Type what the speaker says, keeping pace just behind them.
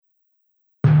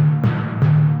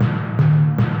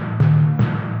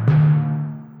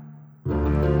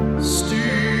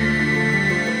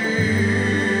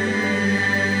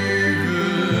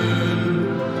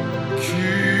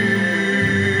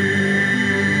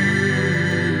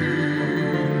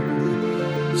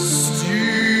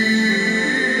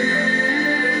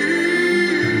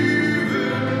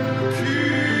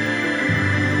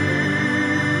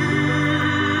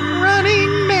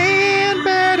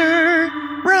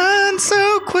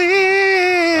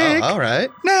All right.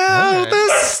 Now the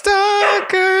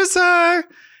stalkers are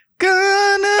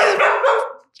gonna.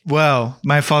 Whoa,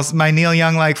 my Neil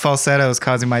Young like falsetto is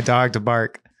causing my dog to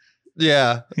bark.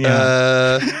 Yeah.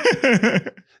 Yeah.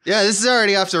 Yeah, this is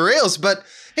already off the rails, but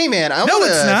hey, man, I want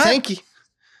to thank you.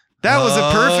 That was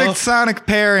a perfect sonic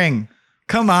pairing.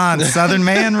 Come on, Southern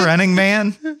Man, Running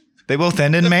Man. They both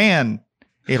end in man.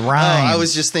 It rhymes. Oh, I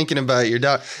was just thinking about your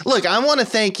dog. Look, I want to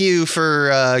thank you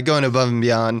for going above and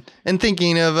beyond and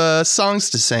thinking of songs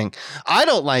to sing. I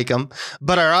don't like them,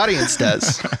 but our audience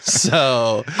does.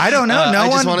 So I don't know. No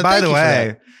one, by the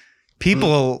way,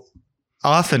 people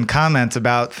often comment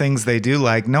about things they do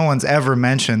like. No one's ever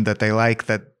mentioned that they like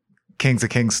that Kings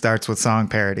of Kings starts with song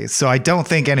parodies. So I don't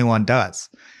think anyone does.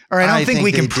 Or I don't think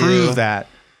we can prove that.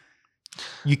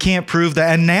 You can't prove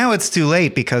that. And now it's too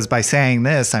late because by saying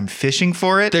this, I'm fishing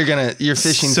for it. You're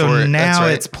fishing for it. So now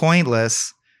it's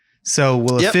pointless. So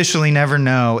we'll officially never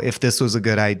know if this was a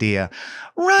good idea.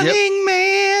 Running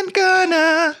Man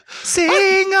gonna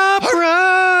sing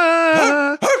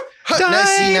opera.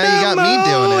 Now you got me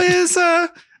doing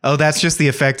it. Oh, that's just the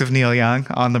effect of Neil Young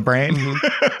on the brain.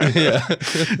 Mm-hmm. Yeah.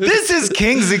 This is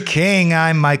Kings of King.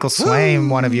 I'm Michael Swaim,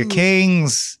 one of your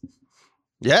kings.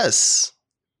 Yes.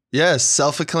 Yes,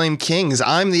 self-acclaimed kings.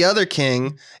 I'm the other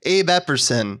king, Abe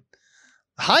Epperson.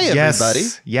 Hi, everybody.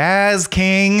 Yes,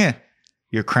 King.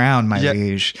 Your crown, my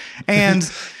liege. And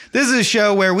this is a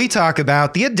show where we talk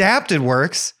about the adapted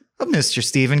works of Mr.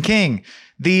 Stephen King.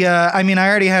 I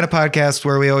already had a podcast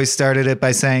where we always started it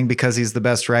by saying because he's the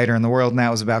best writer in the world, and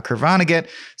that was about Kurt Vonnegut.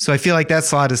 So I feel like that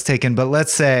slot is taken. But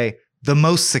let's say the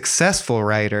most successful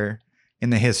writer in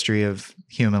the history of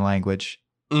human language.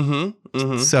 Mm-hmm.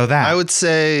 Mm-hmm. So that I would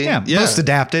say, most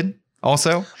adapted.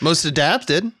 Also, most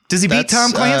adapted. Does he beat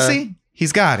Tom Clancy?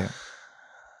 He's got it.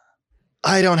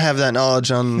 I don't have that knowledge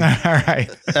on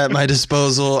at my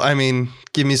disposal. I mean,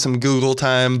 give me some Google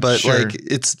time, but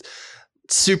it's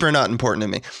super not important to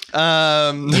me.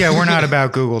 We're not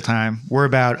about Google time. We're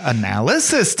about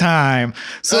analysis time.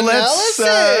 So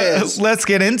let's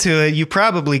get into it. You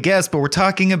probably guessed, but we're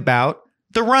talking about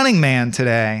The Running Man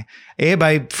today. Abe,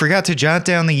 I forgot to jot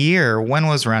down the year. When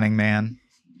was Running Man?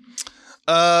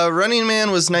 Running Man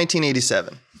was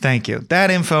 1987. Thank you. That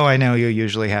info I know you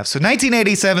usually have. So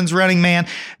 1987's Running Man,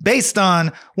 based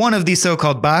on one of the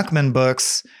so-called Bachman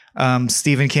books,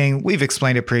 Stephen King. We've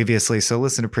explained it previously, so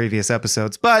listen to previous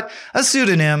episodes. But a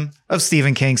pseudonym of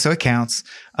Stephen King, so it counts.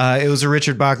 It was a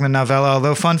Richard Bachman novella,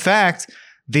 although fun fact,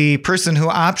 the person who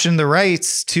optioned the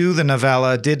rights to the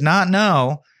novella did not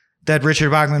know that Richard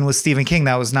Bachman was Stephen King.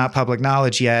 That was not public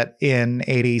knowledge yet in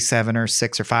 87 or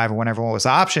 6 or 5 or whenever it was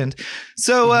optioned.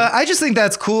 So I just think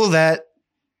that's cool that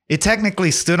it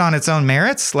technically stood on its own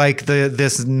merits, like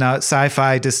this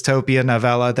sci-fi dystopia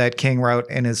novella that King wrote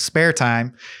in his spare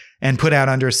time and put out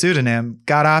under a pseudonym,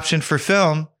 got optioned for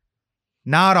film,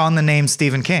 not on the name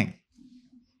Stephen King.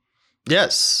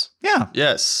 Yes. Yeah.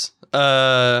 Yes.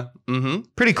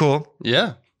 Pretty cool.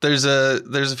 Yeah. There's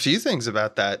a few things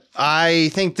about that.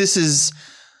 I think this is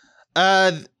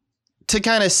to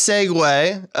kind of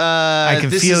segue.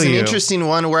 This is an interesting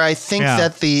one where I think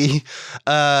that the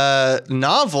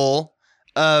novel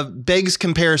begs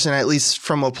comparison, at least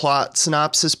from a plot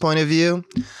synopsis point of view,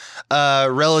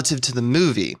 relative to the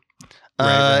movie.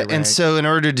 Right. And so in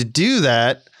order to do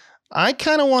that, I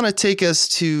kind of want to take us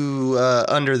to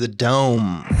Under the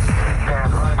Dome.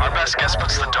 Our best guess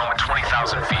puts the dome at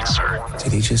 20,000 feet, sir.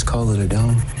 Did he just call it a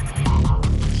dome?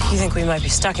 You think we might be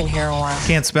stuck in here a while?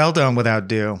 Can't spell dome without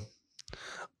do.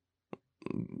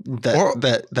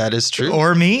 That is true.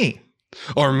 Or me.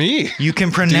 Or me. You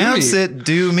can pronounce it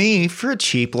do me for a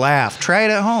cheap laugh. Try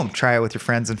it at home. Try it with your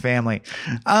friends and family.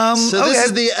 This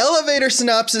is the elevator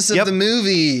synopsis of the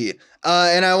movie.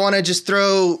 And I want to just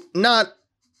throw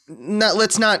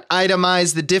let's not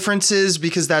itemize the differences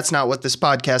because that's not what this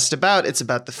podcast is about. It's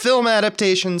about the film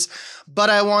adaptations. But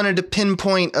I wanted to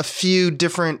pinpoint a few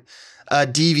different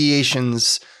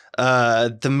deviations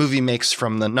the movie makes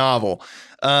from the novel.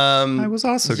 I was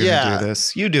also going to do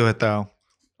this. You do it, though.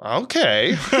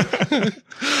 Okay.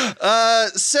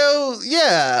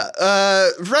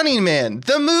 Running Man,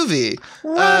 the movie.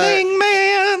 Running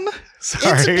Man.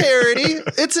 Sorry. It's a parody.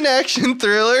 It's an action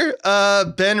thriller.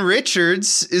 Ben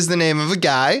Richards is the name of a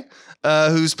guy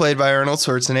who's played by Arnold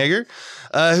Schwarzenegger,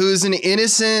 who's an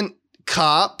innocent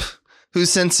cop who's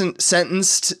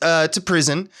sentenced to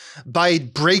prison by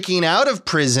breaking out of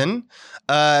prison.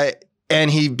 And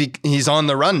he's on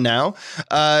the run now.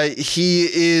 He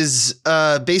is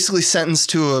basically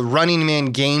sentenced to a Running Man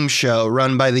game show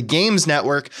run by the Games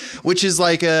Network, which is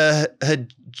like a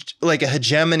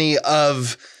hegemony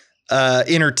of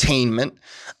entertainment.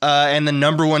 And the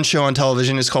number one show on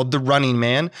television is called The Running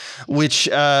Man, which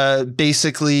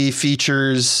basically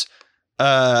features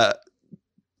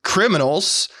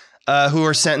criminals who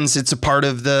are sentenced. It's part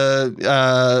of the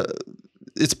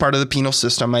penal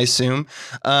system, I assume,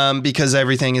 because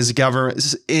everything is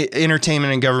government,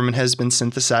 entertainment and government has been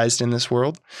synthesized in this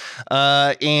world.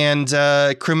 And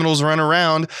criminals run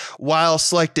around while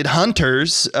selected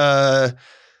hunters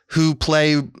who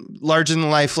play larger than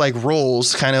life like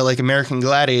roles, kind of like American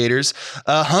gladiators,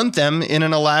 hunt them in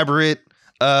an elaborate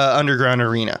underground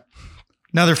arena.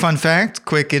 Another fun fact,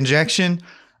 quick injection.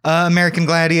 American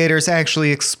Gladiators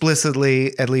actually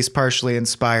explicitly, at least partially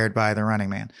inspired by The Running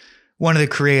Man. One of the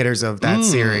creators of that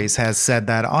series has said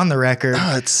that on the record.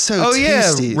 Oh, it's so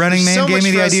tasty. Yeah, Running Man gave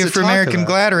me the idea for American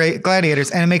about.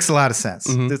 Gladiators, and it makes a lot of sense.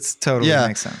 It's totally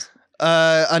makes sense.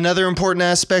 Another important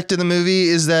aspect of the movie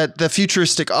is that the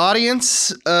futuristic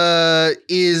audience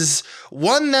is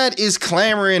one that is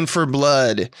clamoring for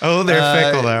blood. Oh, they're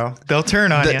fickle, though. They'll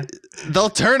turn on you. They'll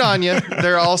turn on you.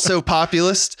 They're also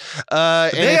populist.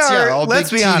 And They are, all let's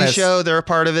big be TV honest. show. They're a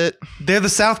part of it. They're the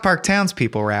South Park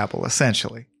townspeople rabble,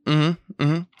 essentially. And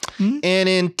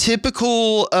in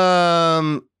typical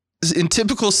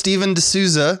Steven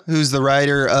D'Souza, who's the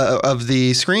writer of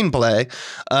the screenplay,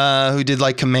 who did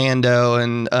like Commando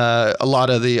and a lot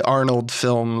of the Arnold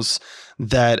films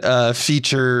that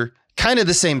feature kind of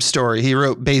the same story. He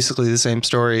wrote basically the same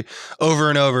story over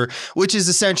and over, which is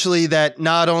essentially that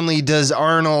not only does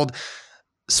Arnold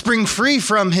spring free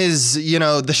from his,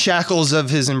 the shackles of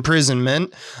his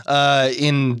imprisonment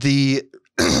in the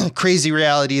crazy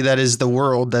reality that is the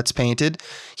world that's painted,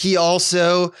 he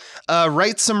also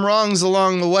rights some wrongs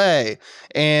along the way.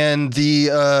 And the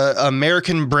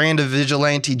American brand of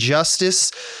vigilante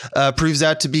justice proves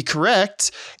out to be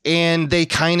correct. And they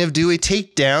kind of do a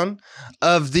takedown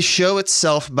of the show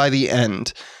itself by the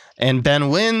end. And Ben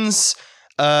wins.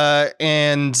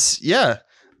 And yeah.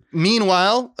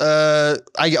 Meanwhile,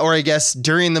 I guess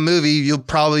during the movie, you'll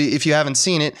probably, if you haven't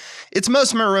seen it, it's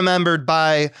most remembered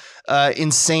by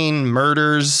insane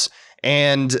murders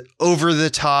and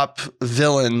over-the-top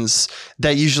villains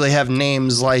that usually have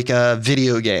names like a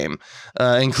video game,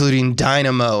 including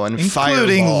Dynamo and Fireball.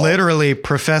 Including literally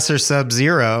Professor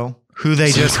Sub-Zero, who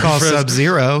they just call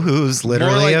Sub-Zero, who's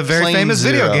literally like a very Plain famous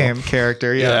Zero. video game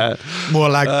character. Yeah. Yeah. More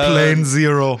like Plain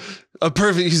Zero.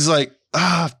 He's like,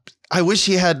 I wish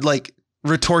he had like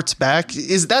retorts back.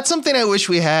 Is that something I wish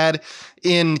we had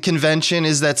in convention,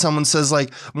 is that someone says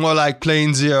like more like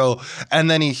Plain Zero, and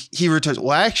then he retorts,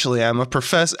 well, actually, I'm a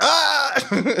professor.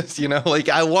 Like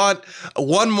I want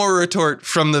one more retort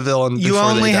from the villain. You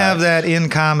only have that in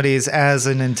comedies as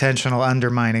an intentional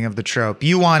undermining of the trope.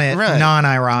 You want it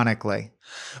non-ironically.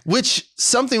 Which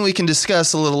something we can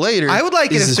discuss a little later. I would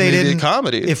like it if they didn't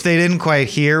comedy. If they didn't quite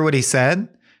hear what he said,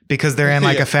 because they're in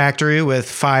like a factory with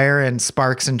fire and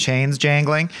sparks and chains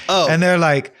jangling. Oh. And they're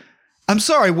like, I'm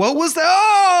sorry, what was that?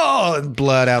 Oh, and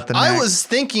blood out the neck. I was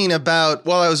thinking about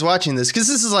while I was watching this, because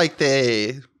this is like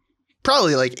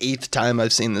probably like 8th time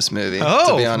I've seen this movie.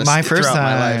 To be honest, my first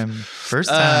time. My life. First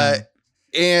time.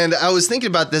 And I was thinking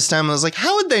about this time. I was like,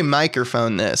 how would they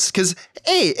microphone this? Because,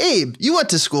 hey, Abe, you went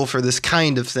to school for this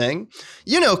kind of thing.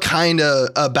 You know, kind of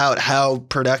about how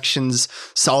productions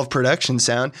solve production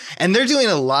sound. And they're doing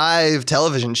a live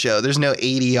television show. There's no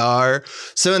ADR.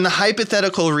 So in the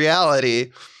hypothetical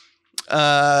reality,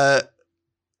 how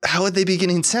would they be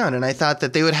getting sound? And I thought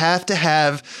that they would have to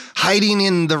have, hiding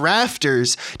in the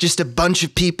rafters, just a bunch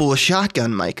of people with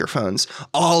shotgun microphones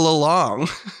all along.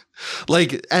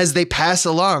 Like as they pass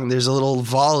along, there's a little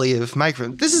volley of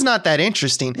microphones. This is not that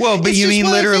interesting. Well, but it's you mean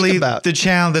literally the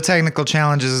the technical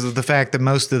challenges of the fact that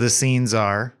most of the scenes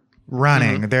are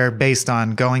running. Mm-hmm. They're based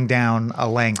on going down a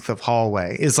length of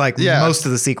hallway. It's like most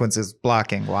of the sequences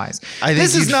blocking wise. I think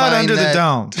this is not under the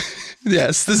dome.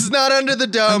 Yes, this is not under the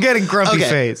dome. I'm getting grumpy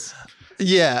face.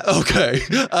 Yeah. Okay.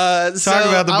 Talk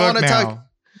about the book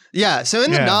now. So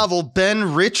in the novel,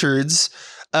 Ben Richards,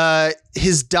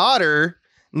 his daughter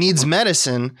needs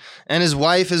medicine and his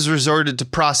wife has resorted to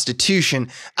prostitution.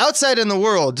 Outside in the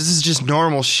world, this is just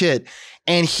normal shit.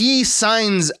 And he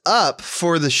signs up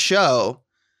for the show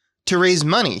to raise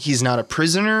money. He's not a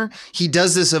prisoner. He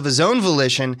does this of his own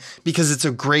volition because it's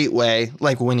a great way,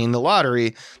 like winning the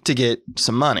lottery, to get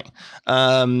some money.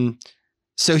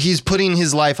 So he's putting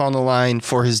his life on the line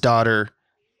for his daughter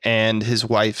and his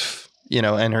wife,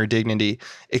 and her dignity,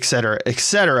 et cetera, et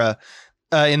cetera.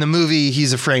 In the movie,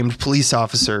 he's a framed police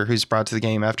officer who's brought to the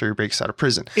game after he breaks out of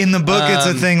prison. In the book, it's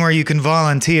a thing where you can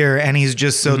volunteer, and he's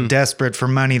just so desperate for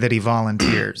money that he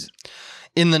volunteers.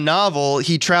 in the novel,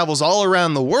 he travels all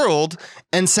around the world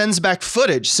and sends back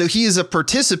footage. So he is a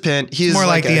participant. He is More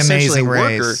like the essentially Amazing a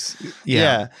worker. Race.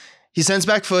 Yeah. He sends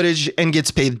back footage and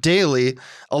gets paid daily,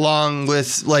 along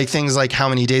with like things like how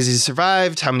many days he's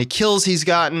survived, how many kills he's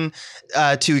gotten,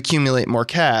 to accumulate more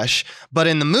cash. But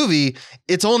in the movie,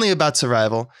 it's only about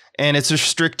survival, and it's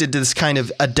restricted to this kind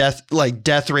of a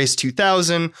death race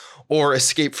 2000 or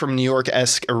Escape from New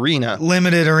York-esque arena.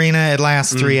 Limited arena. It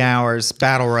lasts 3 hours,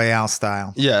 battle royale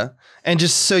style. Yeah. And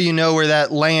just so you know where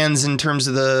that lands in terms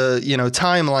of the,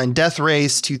 timeline, Death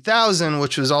Race 2000,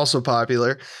 which was also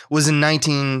popular, was in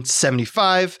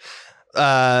 1975.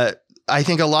 I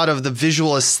think a lot of the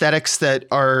visual aesthetics that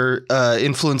are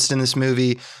influenced in this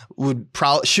movie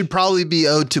should probably be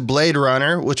owed to Blade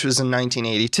Runner, which was in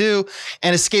 1982,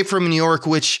 and Escape from New York,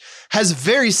 which has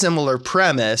very similar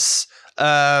premise. Or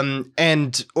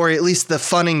at least the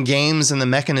fun and games and the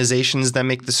mechanizations that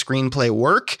make the screenplay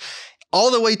work. All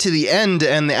the way to the end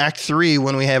and the Act 3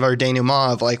 when we have our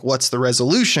denouement of like what's the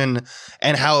resolution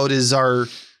and how does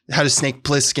Snake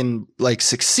Plissken like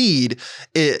succeed.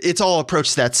 It's all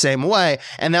approached that same way,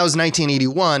 and that was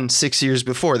 1981, 6 years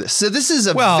before this. So this is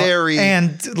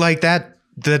and like that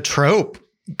the trope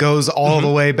goes all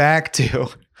the way back to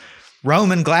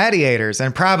Roman gladiators,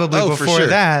 and probably before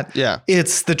that,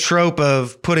 it's the trope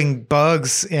of putting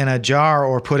bugs in a jar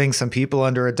or putting some people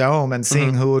under a dome and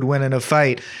seeing who would win in a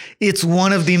fight. It's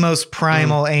one of the most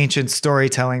primal ancient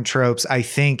storytelling tropes, I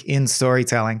think, in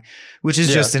storytelling, which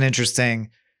is just an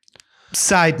interesting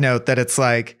side note that it's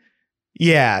like,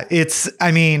 it's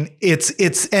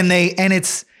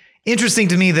interesting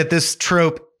to me that this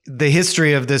trope, the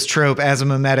history of this trope as a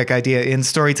mimetic idea in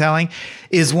storytelling,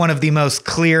 is one of the most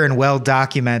clear and well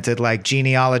documented like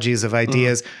genealogies of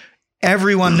ideas.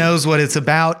 Everyone knows what it's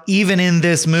about, even in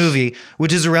this movie,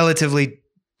 which is a relatively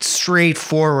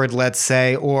straightforward, let's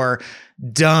say, or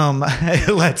dumb,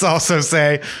 let's also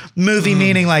say, movie,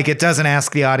 meaning like it doesn't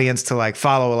ask the audience to like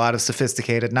follow a lot of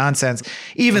sophisticated nonsense.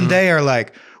 Even they are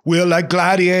like, we're like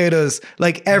gladiators.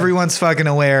 Like everyone's fucking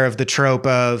aware of the trope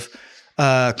of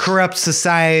corrupt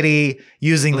society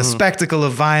using the spectacle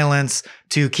of violence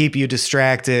to keep you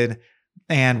distracted,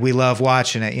 and we love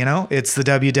watching it. It's the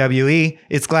WWE,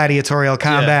 it's gladiatorial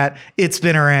combat. It's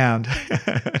been around.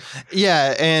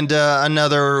 And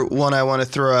another one I want to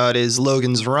throw out is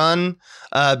Logan's Run,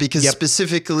 because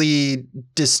specifically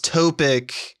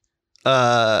dystopic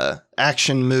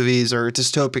action movies or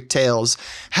dystopic tales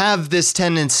have this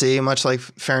tendency, much like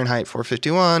Fahrenheit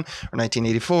 451 or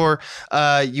 1984.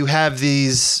 You have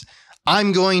these,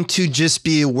 I'm going to just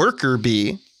be a worker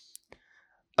bee.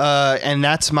 And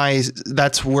that's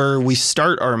where we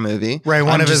start our movie. Right.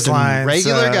 One of his lines,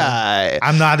 regular guy.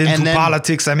 I'm not into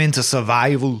politics. I'm into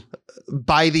survival.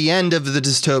 By the end of the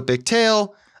dystopic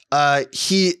tale,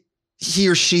 he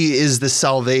or she is the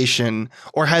salvation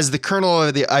or has the kernel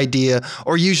of the idea,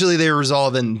 or usually they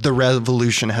resolve in the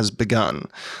revolution has begun.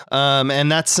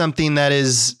 And that's something that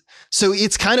is, so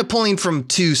it's kind of pulling from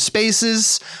two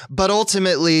spaces, but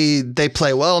ultimately they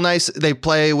play they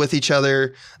play with each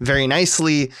other very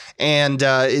nicely. And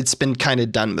it's been kind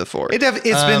of done before.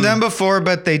 It's been done before,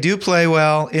 but they do play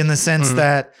well in the sense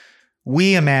that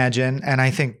we imagine, and I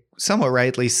think somewhat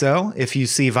rightly so, if you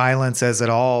see violence as at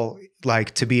all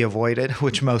like to be avoided,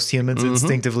 which most humans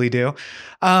instinctively do.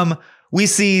 We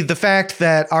see the fact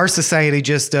that our society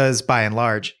just does, by and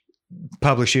large,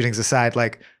 public shootings aside,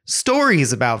 like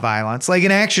stories about violence. Like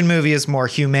an action movie is more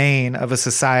humane of a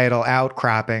societal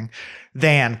outcropping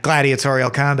than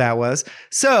gladiatorial combat was.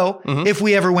 So if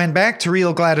we ever went back to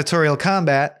real gladiatorial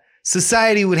combat,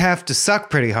 society would have to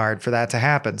suck pretty hard for that to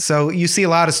happen. So you see a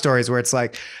lot of stories where it's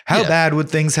like, how bad would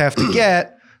things have to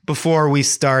get before we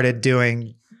started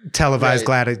doing televised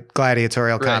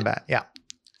gladiatorial combat? Yeah.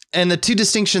 And the two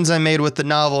distinctions I made with the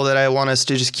novel that I want us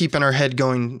to just keep in our head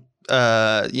going,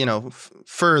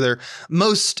 further.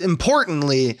 Most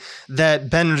importantly, that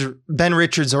Ben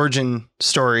Richards' origin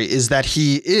story is that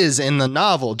he is in the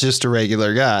novel just a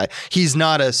regular guy. He's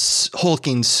not a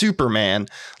hulking Superman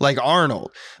like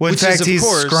Arnold. Well, in fact, he's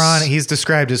scrawny. He's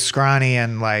described as scrawny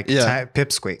and like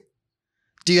pipsqueak.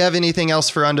 Do you have anything else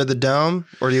for Under the Dome,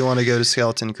 or do you want to go to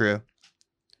Skeleton Crew?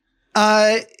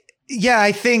 Yeah,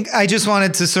 I think I just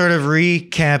wanted to sort of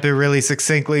recap it really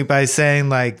succinctly by saying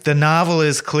like the novel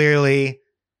is clearly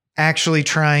actually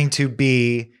trying to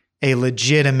be a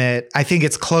legitimate, I think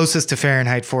it's closest to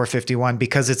Fahrenheit 451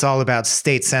 because it's all about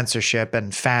state censorship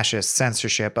and fascist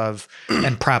censorship of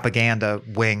and propaganda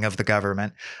wing of the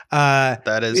government.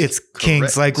 That is it's correct.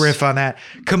 King's like riff on that,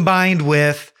 combined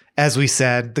with, as we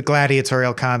said, the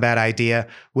gladiatorial combat idea,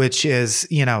 which is,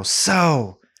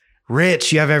 so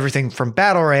rich. You have everything from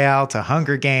Battle Royale to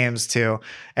Hunger Games to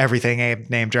everything Abe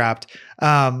name dropped.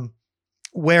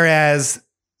 Whereas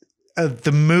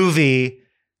the movie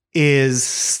is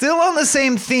still on the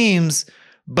same themes,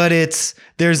 but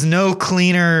there's no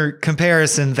cleaner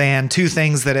comparison than two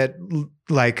things that it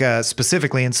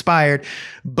specifically inspired,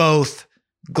 both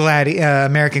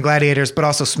American Gladiators, but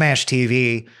also Smash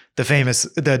TV,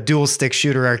 the dual stick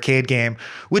shooter arcade game,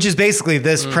 which is basically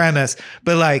this premise,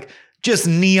 but like just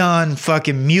neon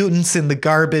fucking mutants in the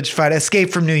garbage fight.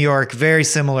 Escape from New York, very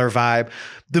similar vibe.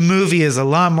 The movie is a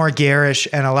lot more garish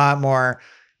and a lot more,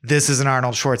 this is an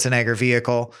Arnold Schwarzenegger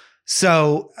vehicle.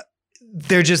 So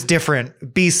they're just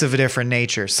different beasts of a different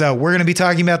nature. So we're going to be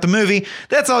talking about the movie.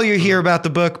 That's all you hear about the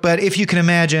book. But if you can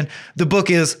imagine, the book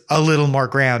is a little more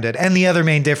grounded. And the other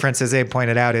main difference, as Abe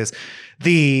pointed out, is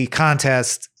the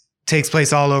contest takes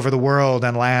place all over the world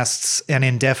and lasts an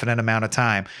indefinite amount of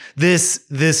time.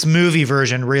 This movie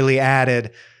version really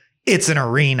added, it's an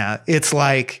arena. It's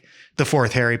like the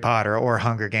fourth Harry Potter or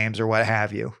Hunger Games or what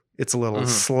have you. It's a little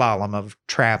slalom of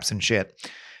traps and shit.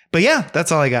 But yeah,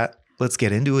 that's all I got. Let's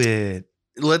get into it.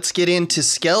 Let's get into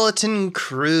Skeleton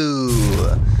Crew.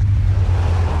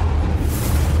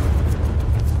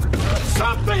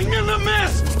 Something in the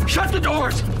mist! Shut the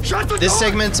doors! Shut the doors! This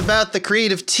segment's about the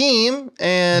creative team,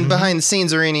 and behind the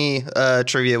scenes or any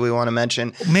trivia we want to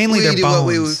mention. Mainly their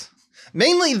bones.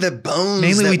 Mainly the bones.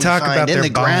 Mainly we talk find about in their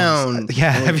the bones. ground.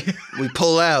 Yeah, we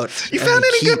pull out. You found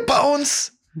any good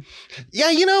bones? Yeah,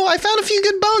 I found a few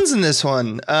good bones in this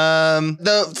one.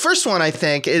 The first one, I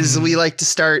think, is we like to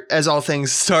start, as all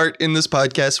things start in this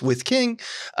podcast, with King.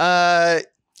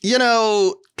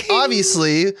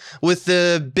 Obviously, with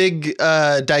the big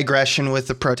digression with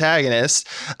the protagonist,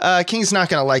 King's not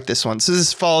going to like this one. So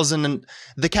this falls in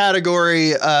the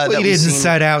category that he didn't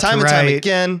set out time to and time write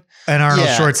again. An Arnold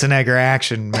Schwarzenegger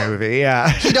action movie, yeah.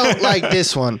 He don't like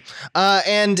this one.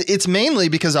 And it's mainly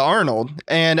because of Arnold.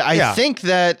 And I think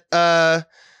that,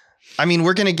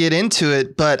 we're going to get into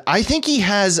it, but I think he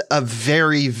has a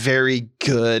very, very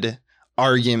good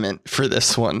argument for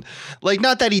this one. Like,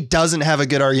 not that he doesn't have a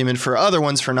good argument for other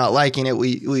ones for not liking it.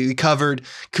 We covered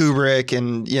Kubrick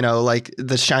and, like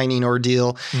the Shining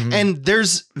ordeal. And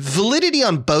there's validity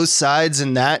on both sides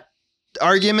in that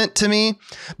argument to me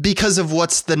because of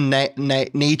what's the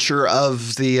nature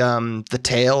of the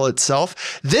tale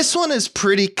itself. This one is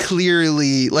pretty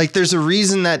clearly like there's a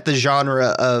reason that the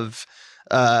genre of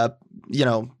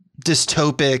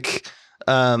dystopic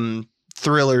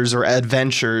thrillers or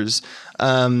adventures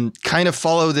kind of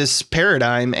follow this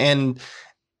paradigm, and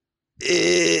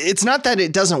it's not that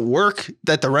it doesn't work,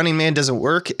 that the Running Man doesn't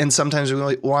work, and sometimes we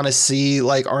want to see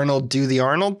like Arnold do the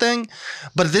Arnold thing,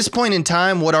 but at this point in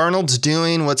time, what Arnold's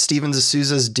doing, what Steven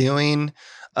D'Souza's doing,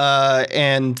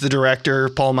 and the director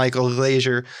Paul Michael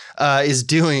Glaser is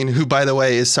doing, who by the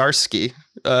way is Starsky,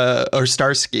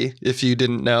 if you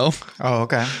didn't know. Oh,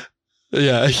 okay.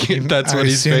 Yeah, that's what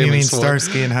he's famous for. You mean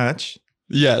Starsky and Hutch?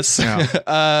 Yes. No.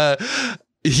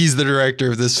 He's the director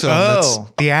of this film. Oh,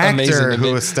 the actor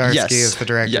who was Starsky is the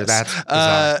director. Yes. That's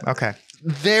bizarre. Okay.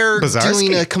 They're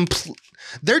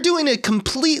doing a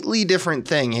completely different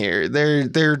thing here. They're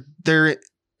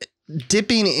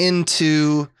dipping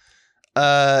into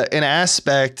an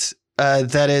aspect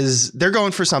that is, they're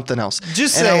going for something else.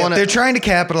 Just say they're trying to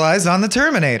capitalize on the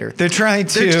Terminator. They're trying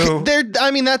to.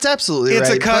 That's absolutely right.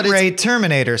 It's a cut rate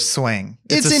Terminator swing.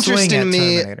 It's interesting to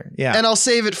me. Terminator. Yeah. And I'll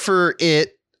save it for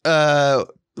it.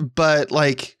 But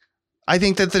like, I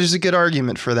think that there's a good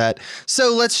argument for that.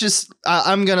 So let's just,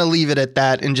 I'm going to leave it at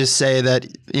that and just say that,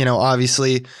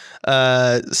 obviously,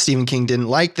 Stephen King didn't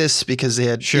like this because they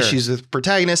had issues with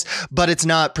protagonist, but it's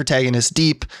not protagonist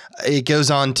deep. It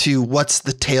goes on to what's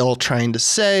the tale trying to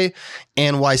say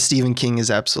and why Stephen King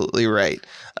is absolutely right.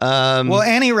 Well,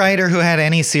 any writer who had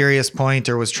any serious point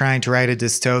or was trying to write a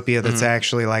dystopia that's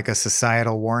actually like a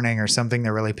societal warning or something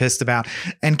they're really pissed about.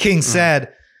 And King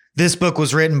said, this book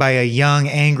was written by a young,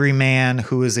 angry man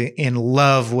who was in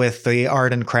love with the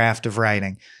art and craft of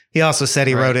writing. He also said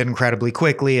he wrote it incredibly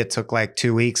quickly. It took like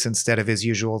 2 weeks instead of his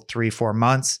usual 3-4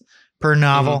 months per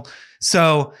novel.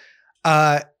 So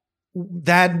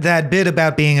that bit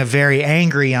about being a very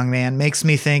angry young man makes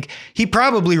me think he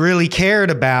probably really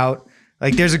cared about,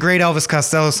 like, there's a great Elvis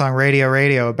Costello song,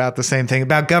 Radio, about the same thing,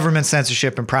 about government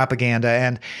censorship and propaganda.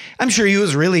 And I'm sure he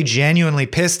was really genuinely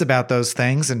pissed about those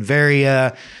things and very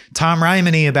Tom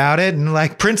Ryman-y about it and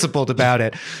like principled about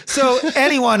it. So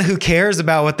anyone who cares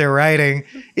about what they're writing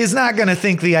is not going to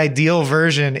think the ideal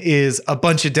version is a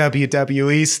bunch of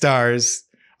WWE stars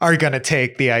are going to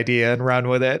take the idea and run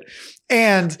with it.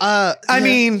 And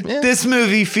this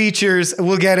movie features,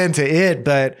 we'll get into it,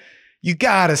 but you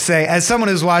gotta say, as someone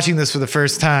who's watching this for the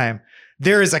first time,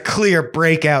 there is a clear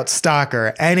breakout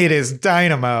stalker, and it is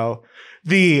Dynamo,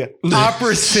 the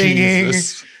opera singing,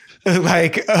 Jesus.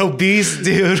 like obese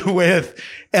dude with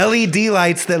LED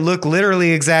lights that look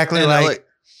literally exactly And like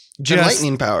and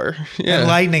lightning power. Yeah. and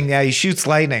lightning. Yeah, he shoots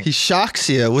lightning. He shocks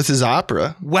you with his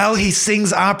opera. Well, he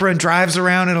sings opera and drives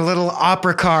around in a little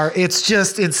opera car. It's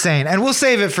just insane. And we'll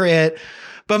save it for it.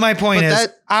 But my point is,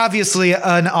 obviously,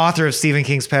 an author of Stephen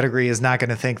King's pedigree is not going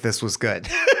to think this was good.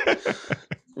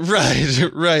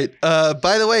 Right.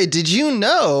 By the way, did you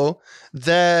know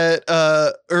that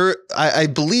I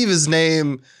believe his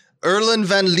name, Erlen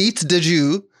van Liet de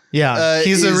Jeu. Yeah,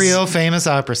 he's a real famous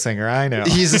opera singer. I know.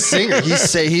 He's a singer.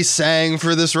 He sang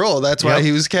for this role. That's why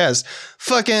he was cast.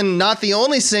 Fucking not the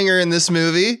only singer in this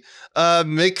movie.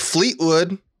 Mick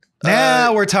Fleetwood.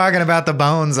 Now we're talking about the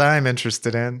bones I'm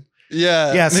interested in.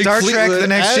 Yeah. Yeah, Mick Star Trek Fleetwood The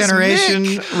Next as Generation,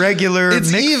 Mick. regular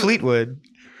It's Mick even- Fleetwood.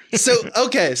 So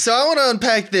I want to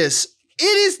unpack this. It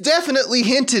is definitely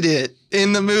hinted at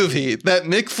in the movie that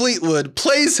Mick Fleetwood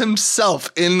plays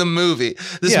himself in the movie.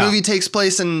 This movie takes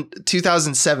place in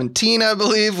 2017, I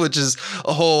believe, which is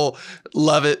a whole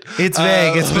love it. It's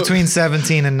vague. It's between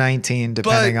 17 and 19,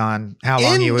 depending on how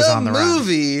long he was on the run. In the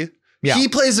movie, he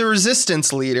plays a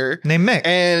resistance leader Named Mick.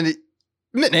 and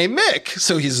named Mick.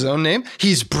 So he's his own name.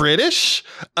 He's British.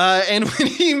 And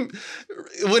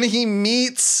when he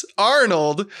meets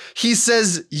Arnold, he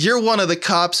says, "You're one of the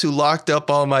cops who locked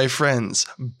up all my friends,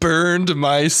 burned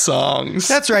my songs."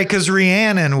 That's right, because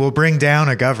Rhiannon will bring down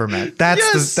a government.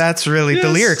 That's really the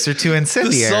lyrics are too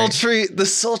incendiary. The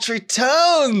sultry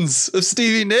tones of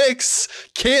Stevie Nicks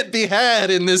can't be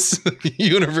had in this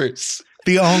universe.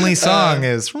 The only song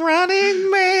is Running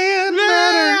Man.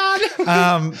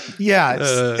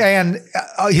 And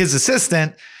his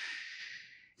assistant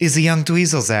is a young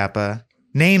Dweezil Zappa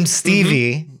named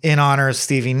Stevie in honor of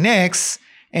Stevie Nicks.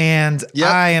 And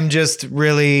I am just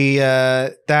really,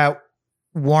 that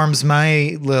warms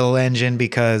my little engine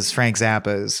because Frank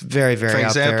Zappa is very, very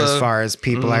out there as far as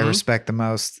people I respect the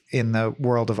most in the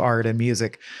world of art and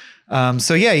music.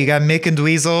 So you got Mick and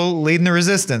Dweezil leading the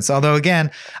resistance. Although again,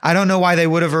 I don't know why they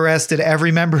would have arrested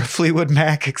every member of Fleetwood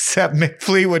Mac except Mick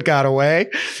Fleetwood got away.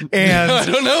 And I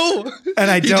don't know.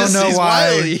 And I don't know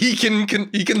why wily. He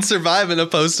can survive in a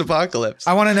post-apocalypse.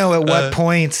 I want to know at what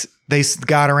point they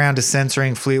got around to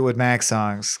censoring Fleetwood Mac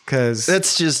songs, because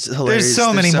that's just hilarious. There's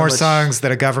so many more songs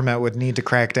that a government would need to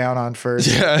crack down on first.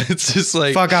 Yeah, it's just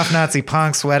like fuck off Nazi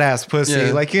punks, wet ass pussy.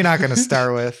 Yeah. Like you're not going to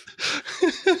start with.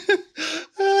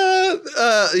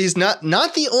 He's not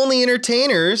the only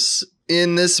entertainers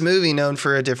in this movie known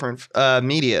for a different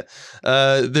media.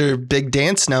 Their big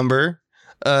dance number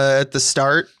at the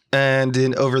start and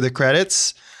over the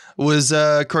credits was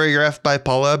choreographed by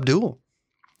Paula Abdul.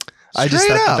 I just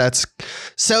thought that's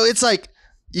so. It's like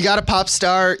you got a pop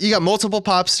star, you got multiple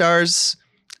pop stars.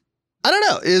 I don't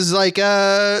know. Is like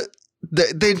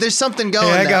there's something going.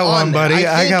 Hey, I got one, buddy.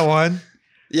 I got one.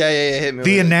 Yeah. Hit me.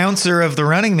 The announcer of the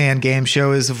Running Man game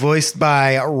show is voiced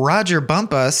by Roger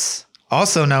Bumpus,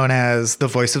 also known as the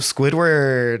voice of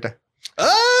Squidward.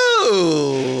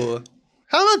 Oh,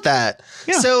 how about that?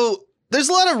 Yeah. So there's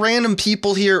a lot of random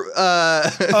people here.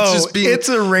 It's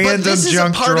a random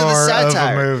junk drawer of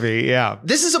a movie. Yeah.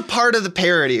 This is a part of the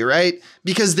parody, right?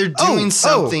 Because they're doing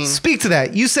something. Speak to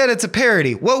that. You said it's a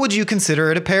parody. What would you consider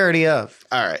it a parody of?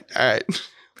 All right.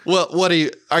 Well, what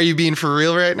are you being for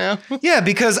real right now? Yeah,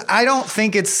 because I don't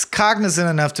think it's cognizant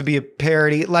enough to be a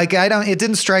parody. Like it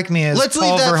didn't strike me as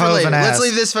Paul Verhoeven-esque. Let's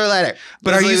leave this for later.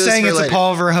 But are you saying it's a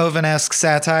Paul Verhoeven-esque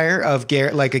satire of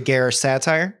like a garish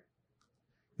satire?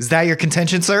 Is that your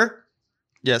contention, sir?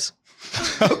 Yes.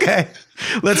 Okay.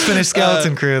 Let's finish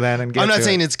Skeleton Crew then. And I'm not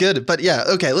saying it's good, but yeah.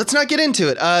 Okay. Let's not get into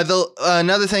it.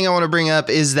 Another thing I want to bring up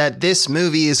is that this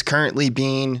movie is currently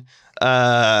being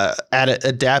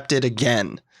adapted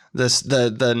again.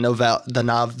 The novella.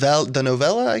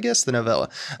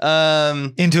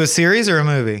 Into a series or a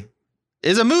movie?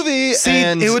 Is a movie. See,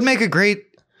 and it would make a great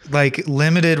like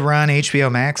limited run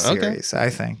HBO Max series.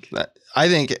 I think.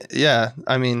 Yeah.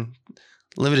 I mean,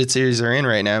 limited series are in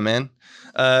right now, man.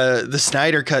 The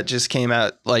Snyder Cut just came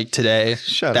out like today.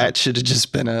 Shut up. That should have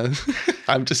just been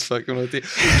I'm just fucking with you.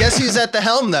 Guess who's at the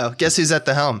helm though? Guess who's at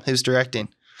the helm? Who's directing?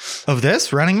 Of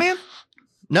this Running Man?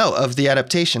 No, of the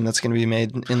adaptation that's going to be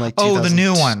made in like the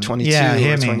new one. 22 yeah,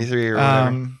 or 23 or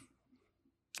whatever.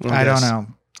 I don't know.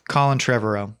 Colin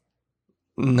Trevorrow.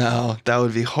 No, that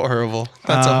would be horrible.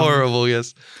 That's a horrible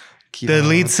guess. The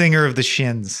lead singer of the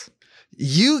Shins.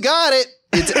 You got it.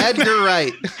 It's Edgar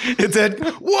Wright.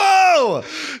 Whoa!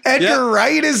 Edgar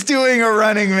Wright is doing a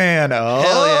Running Man. Oh,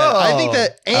 Hell yeah. I think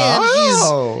that,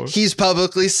 and he's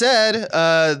publicly said,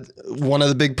 one of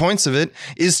the big points of it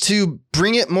is to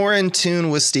bring it more in tune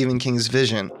with Stephen King's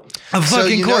vision. Of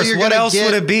fucking course. What else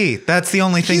would it be? That's the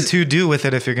only thing to do with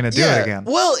it if you're going to do it again.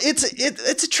 Well,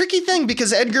 it's a tricky thing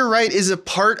because Edgar Wright is a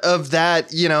part of that,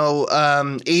 80s,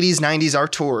 90s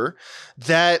auteur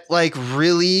that like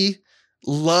really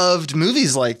loved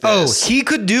movies like this. Oh, he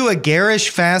could do a garish,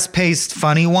 fast-paced,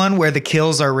 funny one where the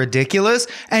kills are ridiculous,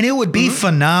 and it would be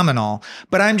phenomenal.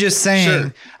 But I'm just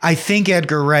saying, I think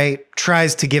Edgar Wright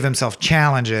tries to give himself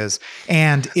challenges,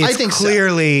 and it's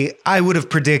clearly, I would have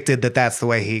predicted that that's the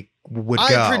way he would go.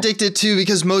 I predicted too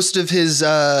because most of his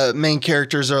main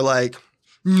characters are like,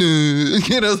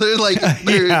 they're like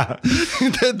they're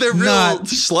real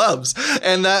schlubs,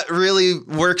 and that really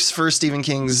works for Stephen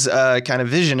King's kind of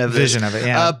vision of it.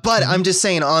 Yeah. But I'm just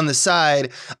saying, on the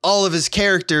side, all of his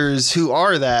characters who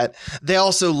are that, they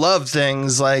also love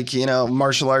things like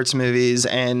martial arts movies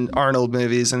and Arnold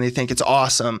movies, and they think it's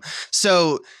awesome.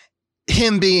 So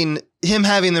him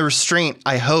having the restraint,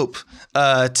 I hope,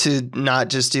 to not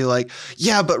just do like,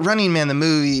 yeah, but Running Man the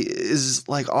movie is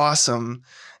like awesome.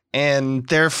 And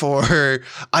therefore,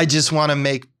 I just want to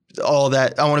make all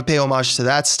that. I want to pay homage to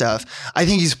that stuff. I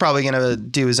think he's probably going to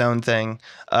do his own thing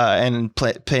and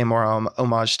pay more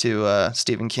homage to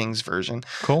Stephen King's version.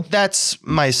 Cool. That's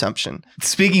my assumption.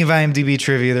 Speaking of IMDb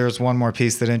trivia, there was one more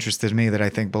piece that interested me that I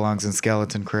think belongs in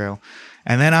Skeleton Crew.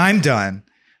 And then I'm done.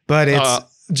 But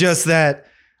it's just that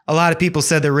a lot of people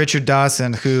said that Richard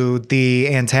Dawson, who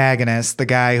the antagonist, the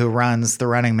guy who runs the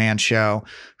Running Man show,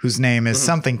 whose name is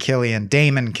something Killian,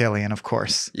 Damon Killian, of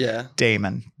course. Yeah.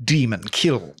 Demon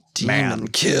Kill.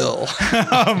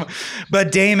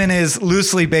 But Damon is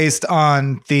loosely based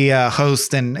on the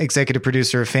host and executive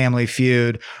producer of Family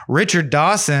Feud, Richard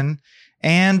Dawson.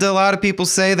 And a lot of people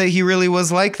say that he really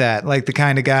was like that, like the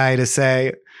kind of guy to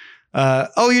say,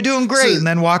 you're doing great. And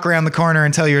then walk around the corner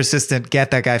and tell your assistant,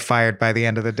 get that guy fired by the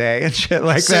end of the day and shit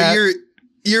like that. So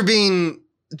you're being,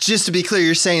 just to be clear,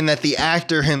 you're saying that the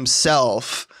actor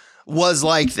himself was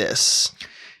like this.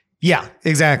 Yeah,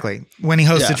 exactly. When he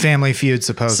hosted Family Feud,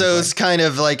 supposedly. So it's kind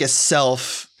of like a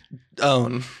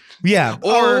self-own. Yeah.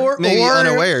 Or maybe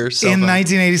unaware. In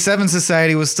 1987,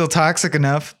 society was still toxic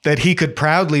enough that he could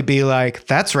proudly be like,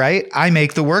 that's right. I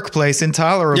make the workplace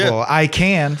intolerable. Yeah. I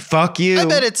can. Fuck you. I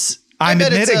bet it's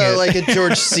like a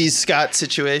George C. Scott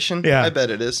situation. Yeah. I bet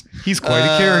it is. He's quite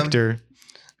a character.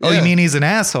 Oh, you mean he's an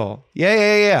asshole?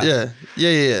 Yeah.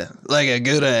 Like a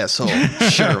good asshole.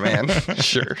 Sure, man.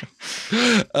 Sure.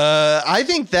 I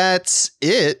think that's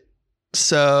it.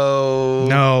 So.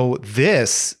 No,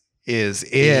 this is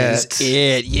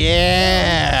it.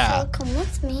 Yeah. So come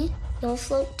with me. You'll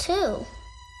float too.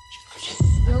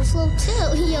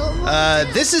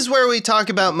 This is where we talk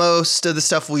about most of the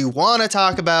stuff we want to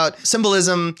talk about.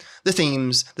 Symbolism, the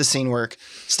themes, the scene work,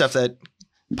 stuff that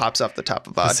pops off the top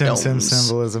of our domes.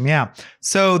 Symbolism, yeah.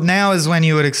 So now is when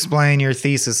you would explain your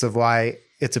thesis of why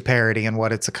it's a parody and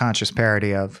what it's a conscious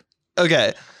parody of.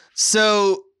 Okay.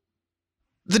 So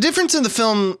the difference in the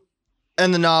film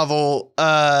and the novel,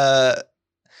 one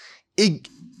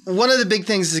of the big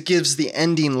things is it gives the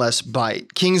ending less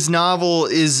bite. King's novel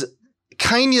is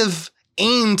kind of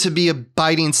aimed to be a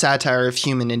biting satire of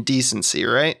human indecency,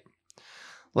 right?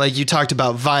 Like you talked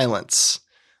about violence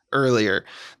earlier.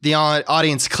 The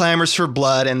audience clamors for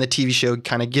blood and the TV show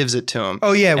kind of gives it to them.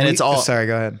 Oh, yeah. And it's all, sorry,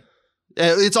 go ahead.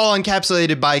 It's all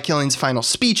encapsulated by Killing's final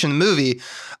speech in the movie,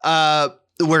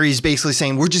 where he's basically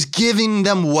saying, we're just giving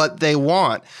them what they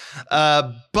want.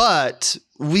 But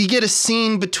we get a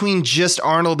scene between just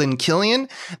Arnold and Killian.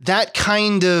 That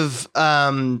kind of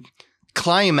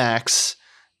climax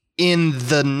in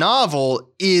the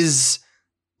novel is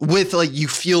with, like, you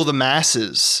feel the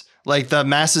masses. Like, the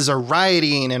masses are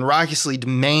rioting and raucously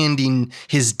demanding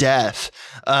his death.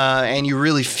 And you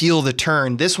really feel the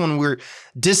turn. This one, we're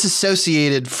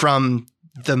disassociated from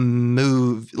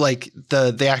the like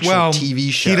the actual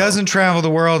TV show. He doesn't travel the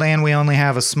world, and we only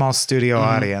have a small studio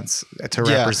audience to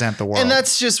represent the world. And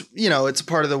that's just, it's a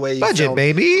part of the way you budget, film.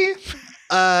 Baby.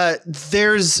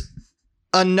 There's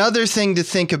another thing to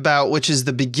think about, which is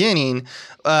the beginning,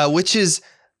 which is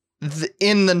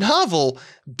in the novel,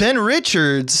 Ben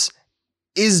Richards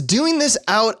is doing this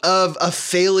out of a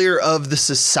failure of the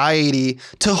society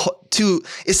to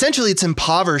essentially, it's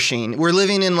impoverishing. We're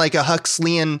living in like a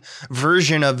Huxleyan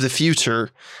version of the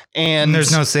future, and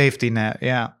there's no safety net.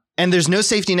 Yeah. And there's no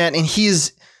safety net. And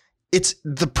he's it's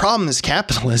the problem is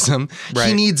capitalism. Right.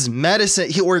 He needs medicine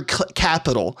or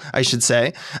capital, I should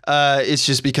say. It's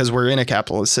just because we're in a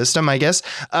capitalist system, I guess.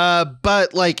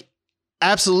 But like,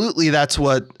 absolutely, that's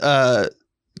what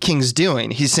King's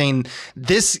doing. He's saying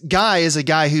this guy is a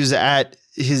guy who's at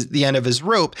the end of his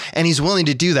rope, and he's willing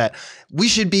to do that. We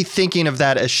should be thinking of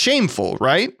that as shameful,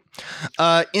 right?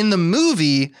 In the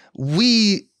movie,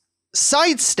 we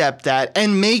sidestep that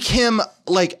and make him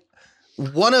like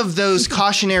one of those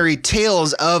cautionary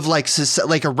tales of like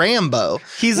a Rambo.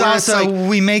 He's where it's also, like,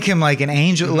 we make him like an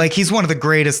angel. Like he's one of the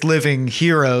greatest living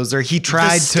heroes, or he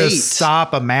tried to state.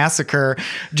 stop a massacre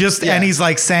Yeah. and he's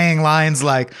like saying lines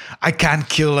like, I can't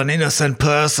kill an innocent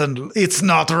person. It's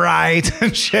not right.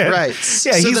 And shit. Right.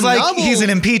 Yeah. So He's the like, novel- he's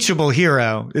an impeachable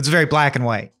hero. It's very black and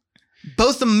white.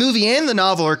 both the movie and the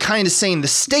novel are kind of saying the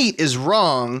state is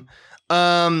wrong.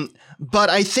 But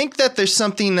I think that there's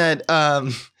something that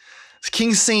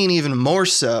King's saying even more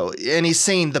so, and he's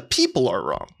saying the people are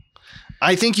wrong.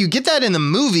 I think you get that in the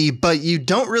movie, but you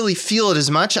don't really feel it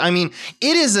as much. I mean,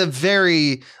 it is a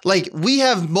very, like, we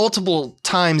have multiple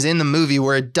times in the movie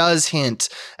where it does hint.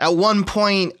 At one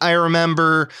point, I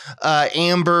remember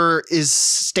Amber is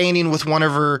standing with one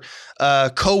of her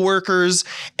co-workers,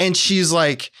 and she's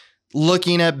like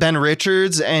looking at Ben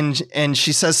Richards, and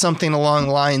she says something along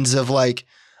the lines of like,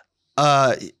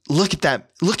 look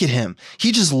at him.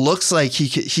 He just looks like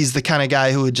he's the kind of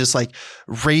guy who would just like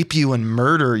rape you and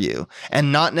murder you,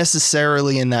 and not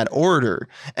necessarily in that order.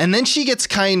 And then she gets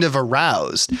kind of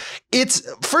aroused. It's,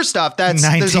 first off, there's a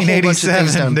whole bunch of things to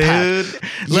 1987, unpack. dude.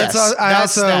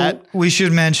 Yes, We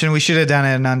should mention, we should have done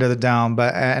it in Under the Dome,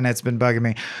 and it's been bugging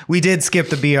me. We did skip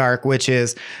the B arc, which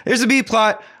is there's a B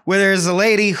plot where there's a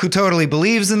lady who totally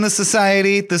believes in the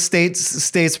society, the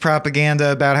state's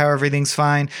propaganda about how everything's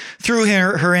fine. Through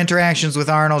her interactions with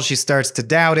Arnold, she starts to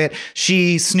doubt it.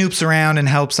 She snoops around and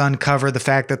helps uncover the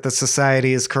fact that the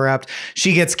society is corrupt.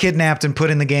 She gets kidnapped and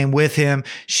put in the game with him.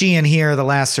 She and he are the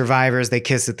last survivors. They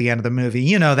kiss at the end of the movie.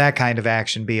 You know, that kind of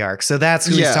action B arc. So that's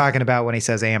who he's talking about when he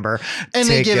says Amber. And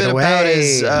they give it away. about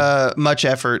as much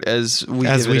effort as we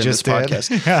give it in just this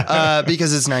did. podcast,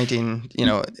 because it's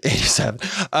 1987.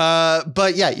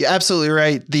 But yeah, you're absolutely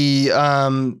right.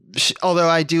 Although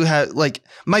I do have, like,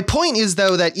 my point is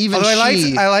though that even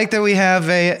I like that we have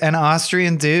an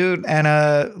Austrian dude and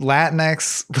a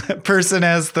Latinx person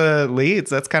as the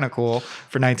leads. That's kind of cool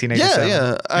for 1987.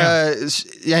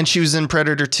 Yeah. And she was in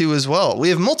Predator 2 as well. We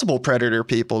have multiple Predator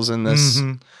peoples in this.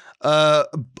 Mm-hmm.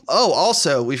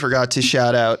 Also, we forgot to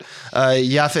shout out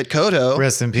Yaphet Kotto.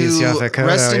 Rest in peace, Yaphet Kotto.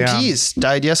 Rest in peace.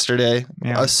 Died yesterday.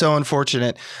 Yeah. So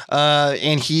unfortunate.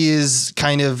 And he is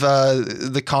kind of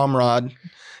the comrade,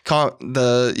 of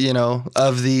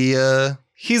the.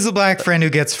 He's a black friend who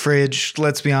gets fridged.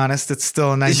 Let's be honest. It's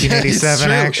still a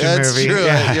 1987 action movie. True.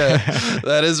 Yeah.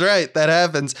 That is right. That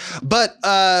happens. But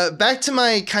back to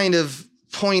my kind of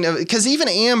point of, because even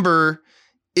Amber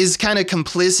is kind of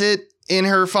complicit in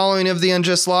her following of the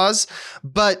unjust laws,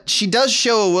 but she does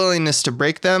show a willingness to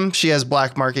break them. She has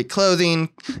black market clothing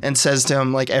and says to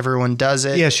him, like, everyone does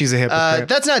it. Yeah, she's a hypocrite.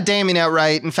 That's not damning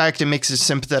outright. In fact, it makes her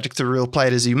sympathetic to real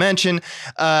plight, as you mentioned.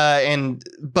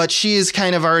 But she is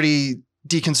kind of already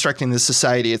deconstructing the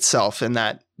society itself in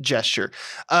that gesture.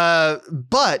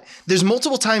 But there's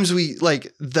multiple times we,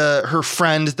 like, her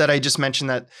friend that I just mentioned,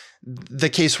 that the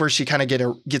case where she kind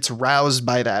of gets roused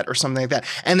by that or something like that.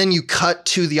 And then you cut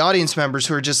to the audience members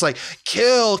who are just like,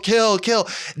 kill, kill, kill.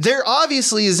 There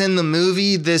obviously is in the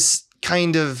movie this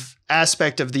kind of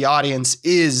aspect of the audience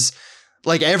is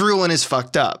like, everyone is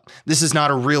fucked up. This is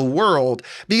not a real world,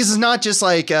 because it's not just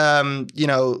like,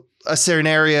 a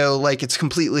scenario like it's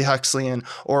completely Huxleyan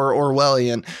or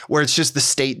Orwellian, where it's just the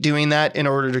state doing that in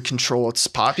order to control its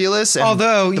populace. And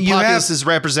although the populace is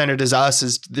represented as us,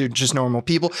 as they're just normal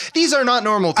people. These are not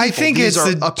normal people. I think These it's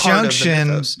are the a part of the junction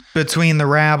mythos. between the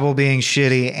rabble being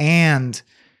shitty and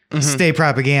state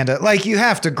propaganda. Like, you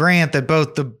have to grant that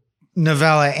both the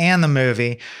novella and the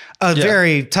movie,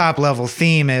 very top level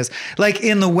theme is, like,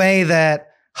 in the way that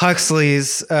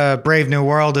Huxley's Brave New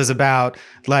World is about,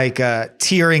 like,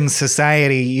 tiering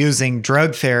society using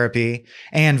drug therapy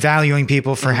and valuing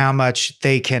people for how much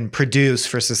they can produce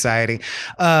for society.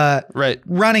 Right.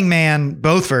 Running Man,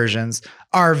 both versions,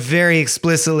 are very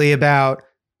explicitly about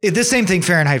the same thing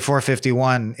Fahrenheit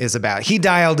 451 is about. He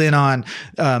dialed in on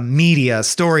media,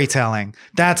 storytelling.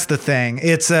 That's the thing.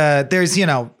 It's there's,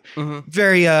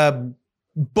 very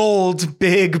bold,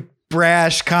 big,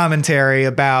 brash commentary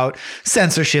about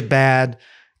censorship bad,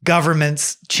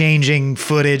 governments changing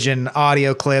footage and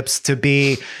audio clips to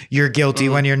be you're guilty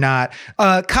when you're not.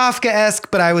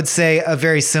 Kafka-esque, but I would say a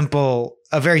very simple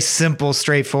a very simple,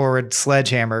 straightforward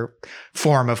sledgehammer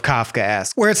form of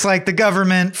Kafkaesque, where it's like the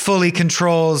government fully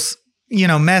controls,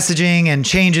 messaging and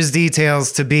changes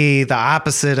details to be the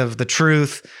opposite of the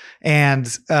truth,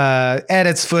 and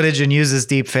edits footage and uses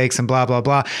deep fakes and blah, blah,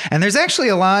 blah. And there's actually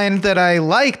a line that I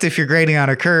liked if you're grading on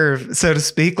a curve, so to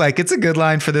speak. Like, it's a good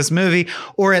line for this movie,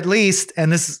 or at least,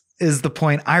 and this is the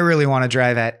point I really want to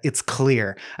drive at, it's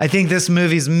clear. I think this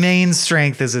movie's main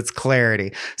strength is its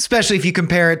clarity, especially if you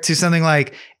compare it to something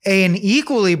like an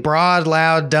equally broad,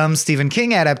 loud, dumb Stephen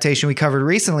King adaptation we covered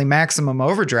recently, Maximum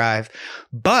Overdrive.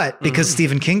 But because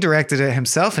Stephen King directed it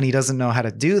himself and he doesn't know how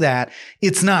to do that,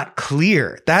 it's not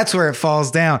clear. That's where it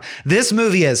falls down. This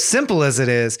movie, as simple as it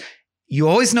is, you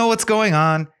always know what's going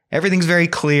on. Everything's very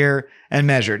clear and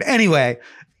measured. Anyway,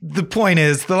 the point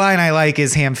is, the line I like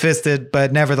is ham-fisted,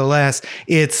 but nevertheless,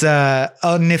 it's a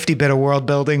nifty bit of world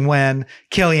building when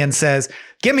Killian says,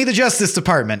 "Get me the Justice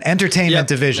Department, Entertainment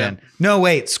Division." Yep. No,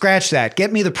 wait, scratch that.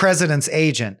 Get me the President's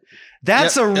agent.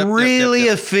 That's a really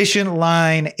efficient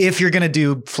line if you're going to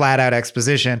do flat out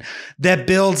exposition that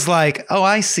builds like, oh,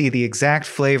 I see the exact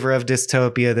flavor of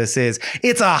dystopia this is.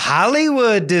 It's a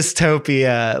Hollywood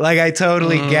dystopia. Like, I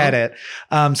totally get it.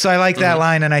 So I like that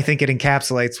line, and I think it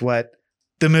encapsulates what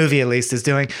the movie at least is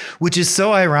doing, which is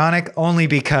so ironic only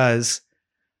because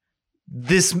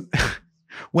this,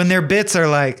 when their bits are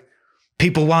like,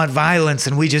 people want violence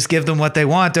and we just give them what they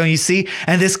want, don't you see?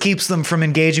 And this keeps them from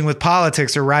engaging with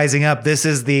politics or rising up. This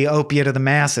is the opiate of the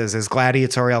masses, is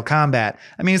gladiatorial combat.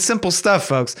 I mean, it's simple stuff,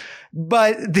 folks.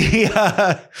 But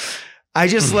I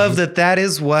just love that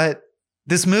is what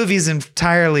this movie is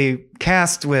entirely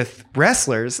cast with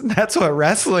wrestlers. That's what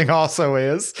wrestling also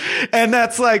is. And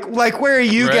that's like where are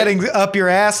you getting up your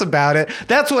ass about it?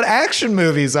 That's what action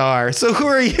movies are. So who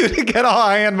are you to get all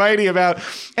high and mighty about?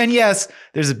 And yes,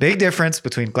 there's a big difference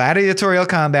between gladiatorial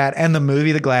combat and the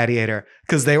movie The Gladiator,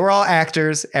 because they were all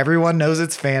actors. Everyone knows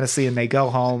it's fantasy and they go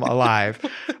home alive.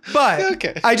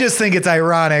 But I just think it's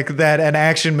ironic that an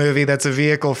action movie that's a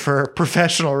vehicle for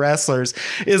professional wrestlers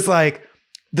is like,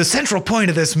 the central point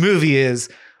of this movie is,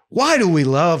 why do we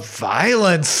love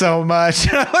violence so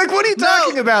much? Like, what are you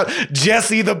talking about?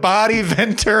 Jesse the Body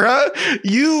Ventura?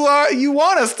 You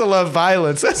want us to love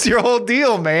violence. That's your whole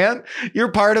deal, man.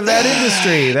 You're part of that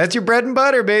industry. That's your bread and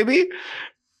butter, baby.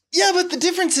 Yeah, but the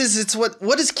difference is it's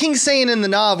what is King saying in the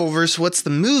novel versus what's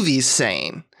the movie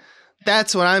saying.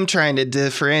 That's what I'm trying to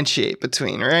differentiate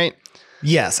between, right?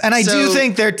 Yes, and I do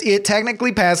think it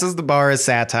technically passes the bar as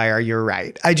satire. You're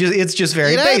right. It's just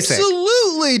very basic. It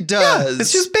absolutely does. Yeah,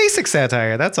 it's just basic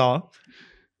satire. That's all.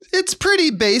 It's pretty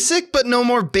basic, but no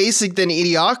more basic than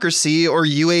Idiocracy or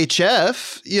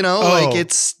UHF.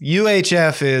 It's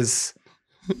UHF is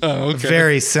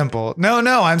very simple. No,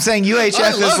 I'm saying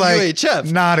UHF is like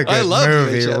UHF. Not a good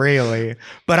movie, UHF. Really,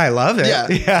 but I love it.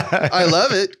 Yeah. I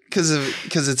love it because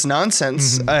it's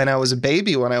nonsense, and I was a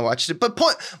baby when I watched it. But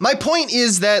my point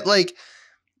is that like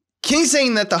King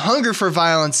saying that the hunger for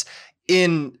violence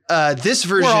in this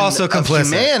version we're also of complicit.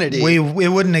 Humanity, it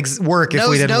wouldn't work if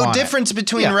we didn't want it. No difference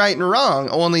between right and wrong.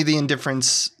 Only the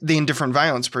indifferent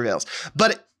violence prevails.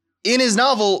 But in his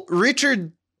novel,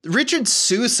 Richard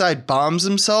suicide bombs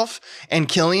himself and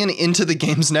Killian into the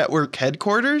Games Network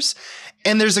headquarters.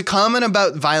 And there's a comment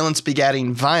about violence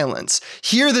begatting violence.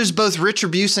 Here, there's both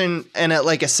retribution and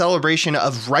a celebration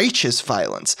of righteous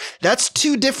violence. That's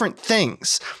two different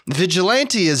things.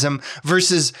 Vigilantism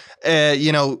versus,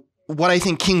 what I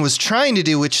think King was trying to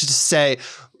do, which is to say,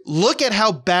 look at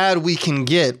how bad we can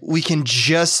get. We can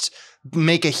just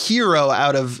make a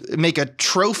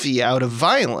trophy out of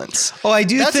violence. Oh, I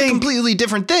do think that's a completely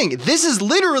different thing. This is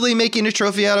literally making a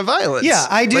trophy out of violence. Yeah,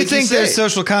 I do think there's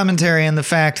social commentary in the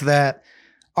fact that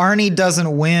Arnie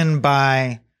doesn't win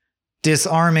by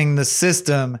disarming the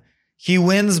system. He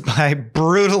wins by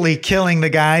brutally killing the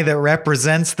guy that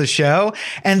represents the show.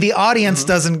 And the audience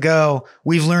doesn't go,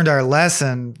 we've learned our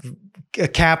lesson.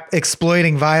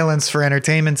 Exploiting violence for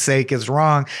entertainment's sake is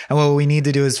wrong, and what we need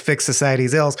to do is fix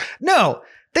society's ills. No,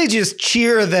 they just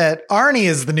cheer that Arnie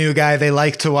is the new guy they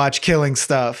like to watch killing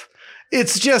stuff.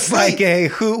 It's just like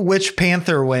which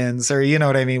panther wins, or you know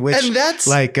what I mean? Which, and that's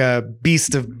like a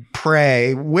beast of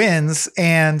prey wins.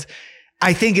 And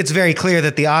I think it's very clear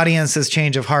that the audience's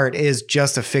change of heart is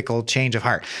just a fickle change of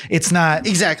heart. It's not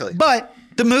exactly, but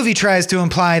the movie tries to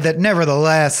imply that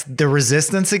nevertheless the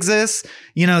resistance exists.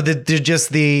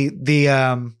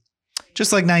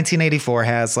 Just like 1984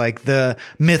 has like the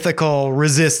mythical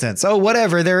resistance. Oh,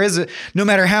 whatever. There is no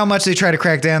matter how much they try to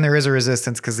crack down, there is a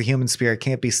resistance because the human spirit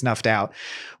can't be snuffed out,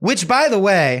 which by the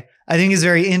way, I think is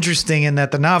very interesting in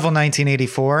that the novel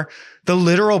 1984, the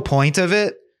literal point of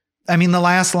it I mean, the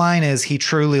last line is he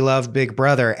truly loved Big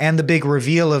Brother. And the big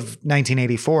reveal of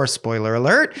 1984, spoiler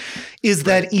alert, is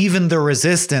that even the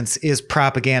resistance is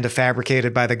propaganda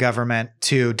fabricated by the government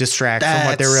to distract from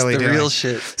what they're really doing. Real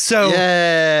shit. So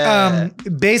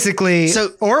basically,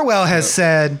 Orwell has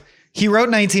said he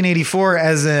wrote 1984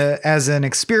 as an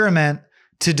experiment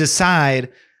to decide,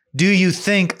 do you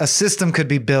think a system could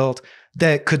be built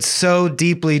that could so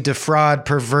deeply defraud,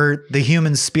 pervert the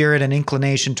human spirit and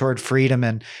inclination toward freedom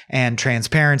and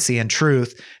transparency and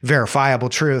truth, verifiable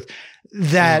truth,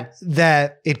 that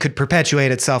it could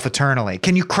perpetuate itself eternally?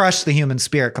 Can you crush the human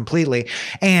spirit completely?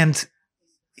 And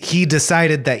he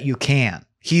decided that you can.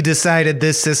 He decided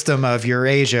this system of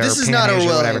Eurasia this or is not Pan-Asia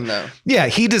or Orwellian, whatever. though. Yeah,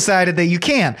 he decided that you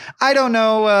can. I don't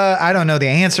know the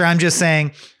answer. I'm just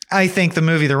saying, I think the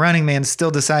movie The Running Man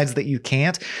still decides that you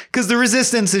can't, because the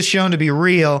resistance is shown to be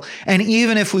real. And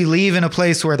even if we leave in a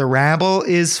place where the rabble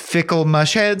is fickle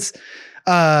mushheads,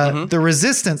 the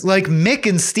resistance, like Mick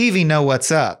and Stevie know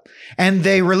what's up. And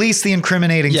they release the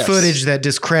incriminating footage that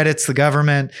discredits the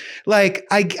government. Like,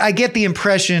 I get the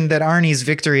impression that Arnie's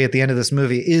victory at the end of this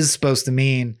movie is supposed to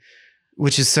mean,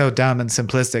 which is so dumb and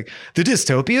simplistic, the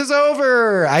dystopia is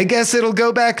over. I guess it'll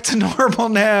go back to normal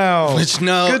now.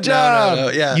 Good job. No,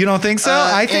 yeah. You don't think so?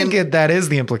 I think that is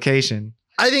the implication.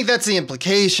 I think that's the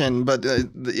implication, but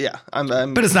yeah,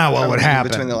 but it's not what would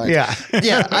happen. Between the lines. Yeah,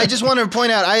 yeah. I just wanted to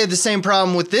point out I had the same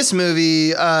problem with this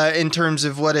movie in terms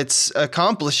of what it's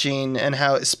accomplishing and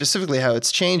how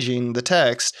it's changing the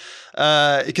text.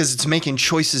 Because it's making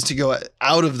choices to go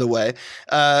out of the way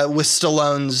with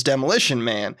Stallone's Demolition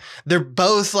Man. They're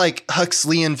both like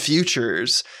Huxleyan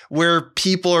futures where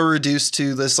people are reduced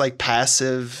to this like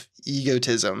passive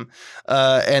egotism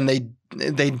and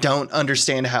they don't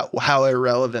understand how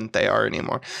irrelevant they are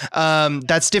anymore.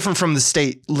 That's different from the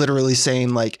state literally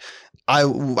saying like,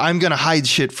 I'm going to hide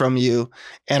shit from you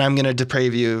and I'm going to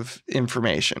deprive you of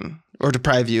information. Or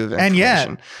deprive you of information. And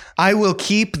yet, I will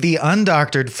keep the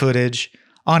undoctored footage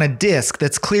on a disc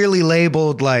that's clearly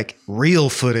labeled like real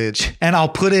footage, and I'll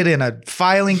put it in a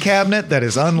filing cabinet that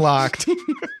is unlocked.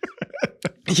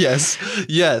 Yes.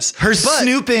 Her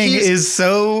snooping is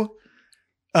so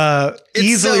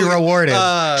easily rewarded.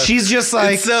 She's just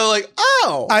like, it's so like,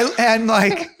 oh. And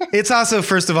like, it's also,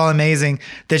 first of all, amazing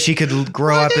that she could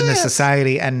grow up in this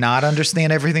society and not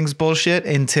understand everything's bullshit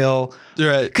until,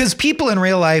 right? Because people in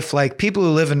real life, like people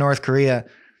who live in North Korea,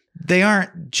 they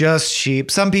aren't just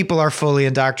sheep. Some people are fully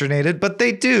indoctrinated, but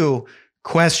they do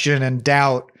question and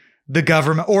doubt the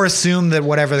government or assume that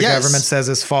whatever the government says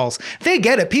is false. They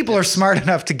get it. People are smart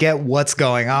enough to get what's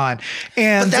going on.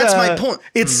 And but that's my point.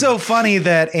 It's so funny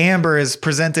that Amber is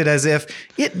presented as if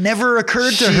it never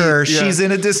occurred to her she's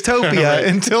in a dystopia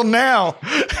until now.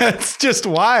 That's just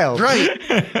wild. Right.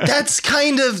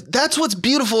 That's what's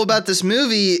beautiful about this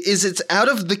movie is it's out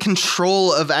of the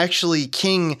control of actually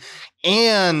King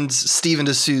and Steven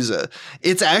D'Souza.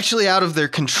 It's actually out of their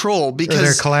control because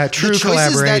their true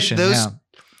collaboration.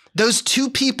 Those two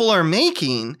people are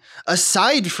making,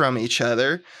 aside from each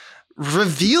other,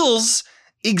 reveals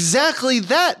exactly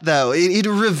that, though. It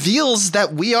reveals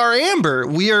that we are Amber.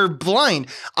 We are blind.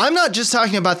 I'm not just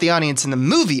talking about the audience in the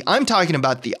movie. I'm talking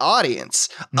about the audience,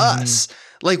 us.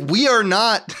 Like, we are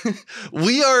not,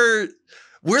 we're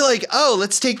like, oh,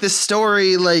 let's take this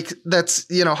story like that's,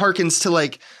 harkens to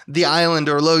like The Island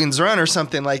or Logan's Run or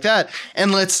something like that.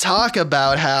 And let's talk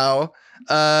about how,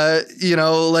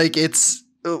 like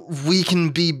we can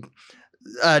be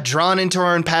drawn into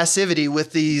our own passivity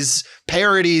with these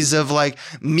parodies of like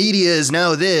media is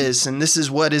now this and this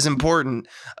is what is important.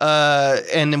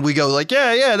 And then we go like,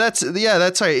 that's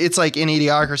right. It's like in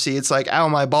Idiocracy. It's like Ow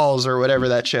My Balls or whatever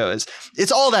that show is.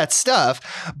 It's all that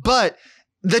stuff. But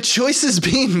the choices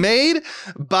being made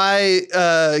by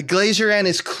Glazer and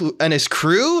his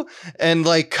crew and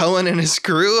like Cohen and his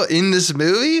crew in this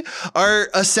movie are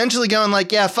essentially going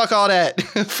like, yeah, fuck all that.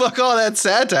 Fuck all that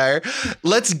satire.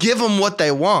 Let's give them what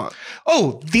they want.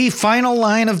 Oh, the final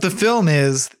line of the film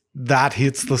is that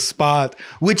hits the spot,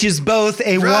 which is both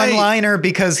a one-liner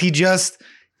because he just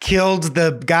killed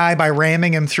the guy by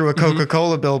ramming him through a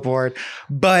Coca-Cola billboard,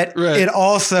 but it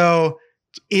also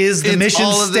is the mission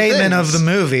statement of the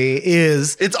movie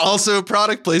is it's also a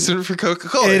product placement for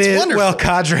Coca-Cola. It's wonderful. Well,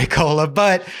 Cadre Cola,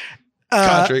 but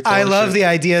I love the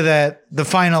idea that the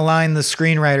final line the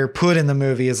screenwriter put in the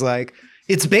movie is like,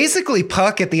 it's basically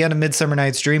Puck at the end of Midsummer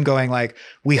Night's Dream going like,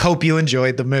 we hope you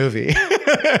enjoyed the movie.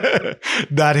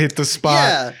 That hit the spot.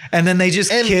 Yeah. And then they just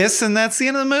kiss and that's the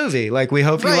end of the movie. Like, we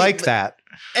hope you liked that.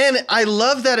 And I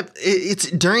love that it's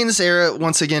during this era,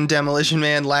 once again, Demolition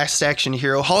Man, Last Action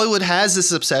Hero. Hollywood has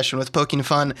this obsession with poking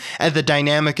fun at the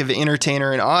dynamic of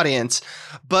entertainer and audience.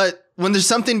 But when there's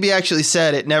something to be actually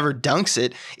said, it never dunks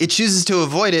it. It chooses to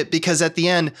avoid it because at the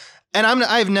end, and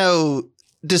I have no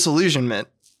disillusionment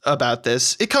about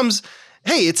this. It comes,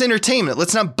 hey, it's entertainment.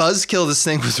 Let's not buzzkill this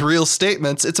thing with real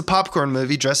statements. It's a popcorn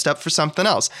movie dressed up for something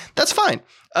else. That's fine.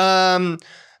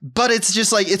 But it's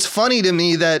just like, it's funny to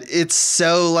me that it's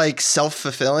so like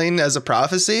self-fulfilling as a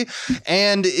prophecy.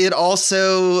 And it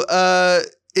also,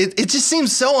 it just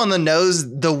seems so on the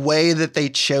nose the way that they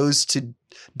chose to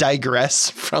digress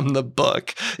from the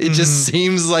book. It just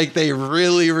seems like they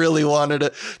really, really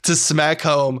wanted to smack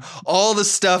home all the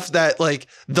stuff that like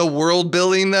the world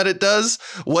building that it does,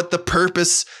 what the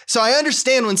purpose. So I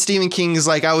understand when Stephen King is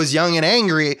like, I was young and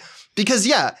angry, because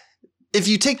yeah, if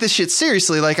you take this shit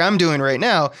seriously, like I'm doing right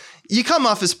now, you come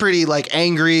off as pretty like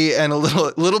angry and a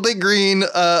little bit green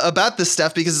about this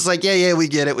stuff, because it's like, yeah, we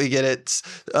get it.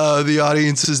 The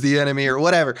audience is the enemy or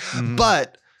whatever.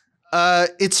 But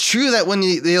it's true that when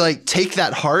they like take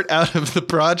that heart out of the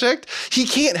project, he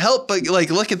can't help but like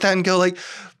look at that and go like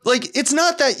it's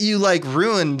not that you like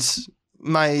ruined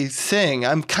my thing.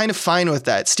 I'm kind of fine with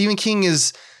that. Stephen King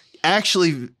is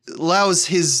actually allows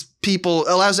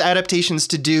adaptations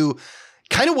to do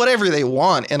kind of whatever they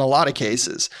want in a lot of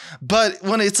cases. But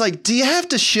when it's like, do you have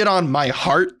to shit on my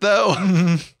heart though?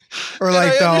 Or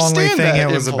like the only thing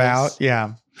it was about.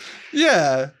 Yeah.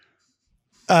 Yeah.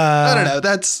 I don't know.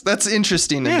 That's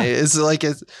interesting to me. It's like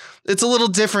it's a little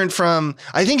different from,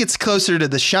 I think it's closer to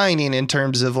The Shining in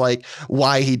terms of like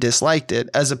why he disliked it,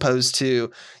 as opposed to,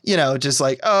 you know, just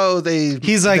like,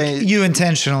 you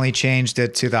intentionally changed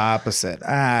it to the opposite.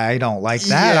 I don't like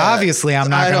that. Yeah, obviously, I'm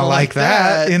not going to like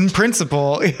that in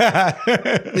principle.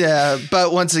 Yeah.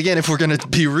 But once again, if we're going to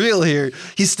be real here,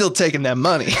 he's still taking that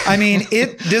money. I mean,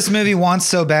 this movie wants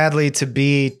so badly to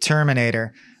be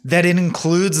Terminator that it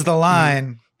includes the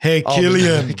line, "Hey,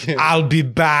 Killian, I'll be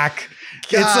back."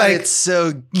 God, it's like, it's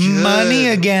so good. Money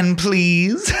again,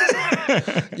 please.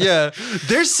 Yeah.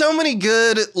 There's so many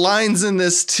good lines in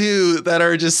this too that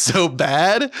are just so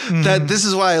bad that this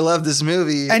is why I love this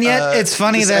movie. And yet it's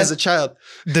funny that as a child,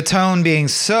 the tone being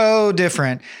so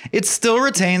different, it still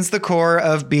retains the core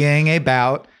of being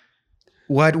about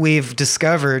what we've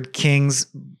discovered King's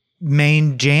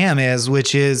main jam is,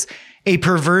 which is a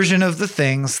perversion of the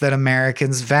things that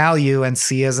Americans value and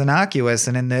see as innocuous.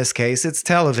 And in this case, it's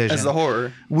television. As the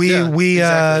horror. Exactly.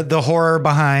 The horror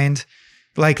behind,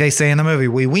 like they say in the movie,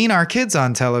 we wean our kids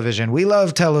on television. We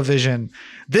love television.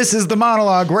 This is the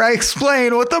monologue where I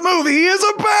explain what the movie is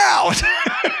about.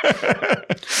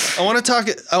 I want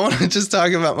to just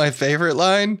talk about my favorite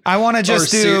line. I want to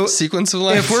just do sequence of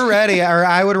lines. If we're ready, or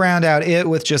I would round out it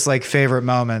with just like favorite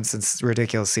moments and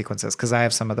ridiculous sequences, because I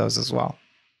have some of those as well.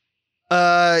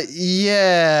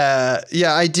 Yeah.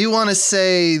 I do want to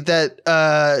say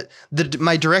that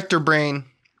my director brain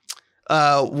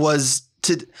was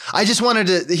to. I just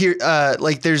wanted to hear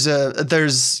like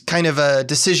there's kind of a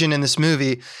decision in this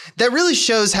movie that really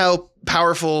shows how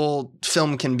powerful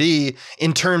film can be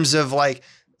in terms of like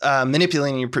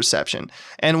manipulating your perception.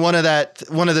 And one of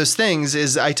those things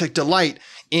is I took delight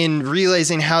in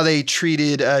realizing how they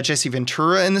treated Jesse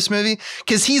Ventura in this movie,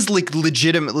 because he's like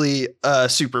legitimately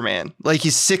Superman. Like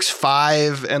he's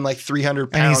 6'5" and like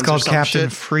 300 pounds. And he's called Captain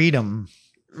Freedom.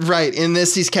 Right. In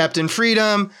this, he's Captain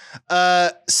Freedom.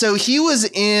 So he was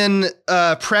in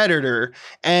Predator,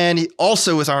 and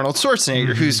also with Arnold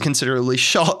Schwarzenegger, who's considerably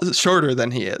shorter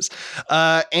than he is.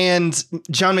 And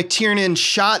John McTiernan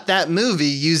shot that movie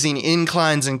using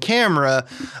inclines and camera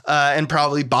and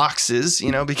probably boxes,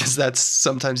 you know, because that's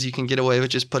sometimes you can get away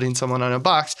with just putting someone on a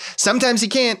box. Sometimes you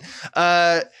can't.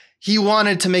 He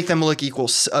wanted to make them look equal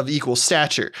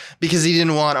stature, because he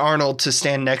didn't want Arnold to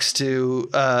stand next to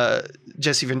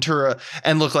Jesse Ventura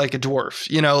and look like a dwarf,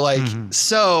 you know, like,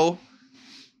 so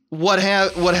what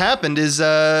happened is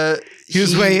he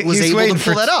was able to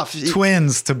pull that off.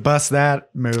 Twins to bust that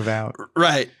move out.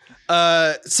 Right.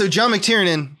 So John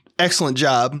McTiernan, excellent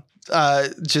job.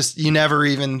 Just you never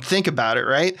even think about it,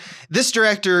 right? This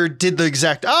director did the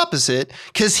exact opposite,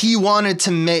 because he wanted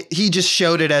to he just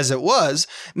showed it as it was.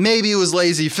 Maybe it was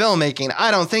lazy filmmaking.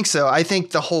 I don't think so. I think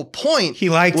the whole point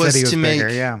was to make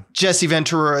Jesse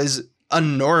Ventura's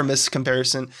enormous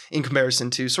in comparison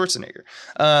to Schwarzenegger.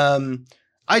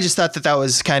 I just thought that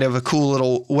was kind of a cool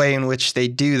little way in which they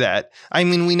do that. I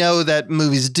mean, we know that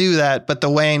movies do that, but the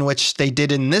way in which they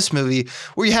did in this movie,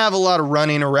 where you have a lot of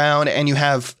running around and you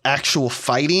have actual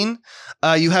fighting,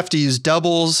 you have to use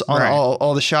doubles on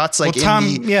all the shots. Like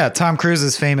Tom Cruise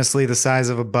is famously the size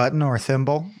of a button or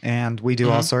thimble, and we do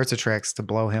all sorts of tricks to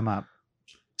blow him up.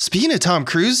 Speaking of Tom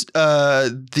Cruise,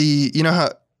 you know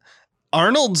how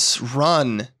Arnold's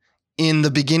run in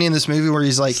the beginning of this movie where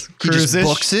he's like, he just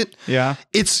books it. Yeah.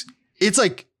 It's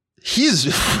like, he's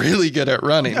really good at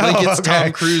running. Like it's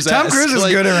Tom Cruise. Tom Cruise is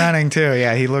good at running too.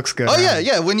 Yeah. He looks good. Oh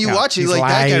yeah. When you watch it, like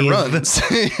that guy runs.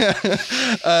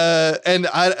 And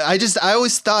I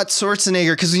always thought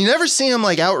Schwarzenegger, cause you never see him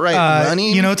like outright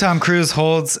running. You know, Tom Cruise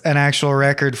holds an actual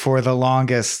record for the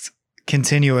longest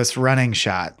continuous running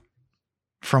shot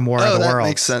from War of the Worlds. That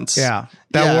makes sense. Yeah.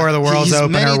 War of the Worlds opener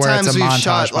many where times it's a we've montage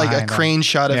shot like a crane him.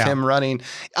 shot of him running.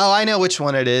 Oh, I know which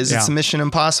one it is. Yeah. It's Mission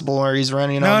Impossible where he's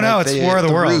running on it's War of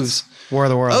the Worlds. War of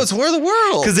the Worlds. Oh, it's War of the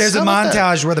Worlds. Because there's a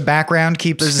montage where the background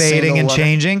keeps fading and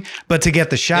changing, but to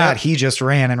get the shot, he just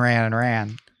ran and ran and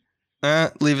ran.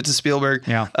 Leave it to Spielberg.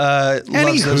 Yeah.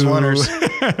 Loves those wonders.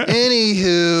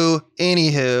 Anywho.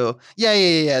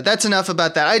 Yeah. That's enough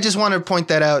about that. I just want to point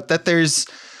that out, that there's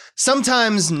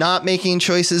sometimes not making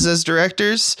choices as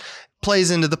directors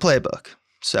plays into the playbook.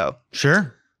 So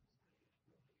sure.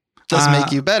 Does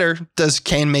make you better.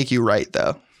 Can make you right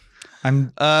though.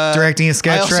 I'm directing a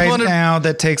sketch now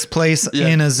that takes place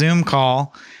in a Zoom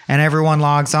call, and everyone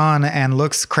logs on and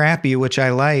looks crappy, which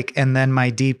I like. And then my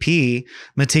DP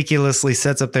meticulously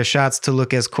sets up their shots to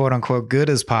look as quote unquote good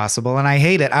as possible. And I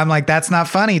hate it. I'm like, that's not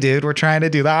funny, dude. We're trying to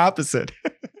do the opposite.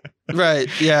 Right.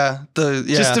 Yeah.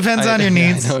 Just depends on your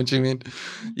needs. I know what you mean.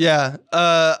 Yeah.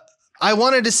 I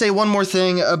wanted to say one more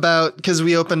thing about, because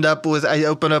I opened up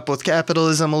with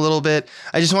capitalism a little bit.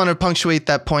 I just wanted to punctuate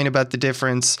that point about the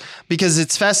difference, because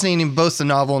it's fascinating. Both the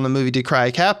novel and the movie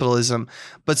decry capitalism,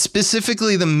 but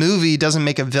specifically the movie doesn't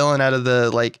make a villain out of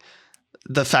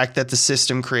the fact that the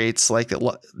system creates like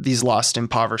these lost,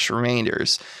 impoverished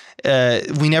remainders.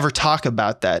 We never talk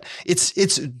about that.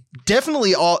 It's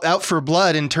definitely all out for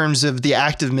blood in terms of the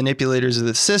active manipulators of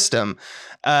the system.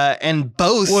 And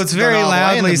both. Well, it's very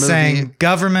loudly saying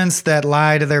governments that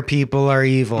lie to their people are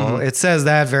evil. Mm-hmm. It says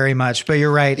that very much, but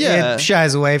you're right. Yeah. It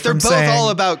shies away from saying. They're both all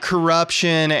about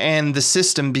corruption and the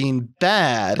system being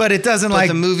bad. But it doesn't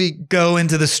the movie go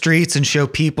into the streets and show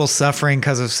people suffering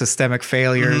because of systemic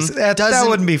failures. Mm-hmm. That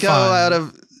wouldn't be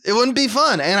fun. It wouldn't be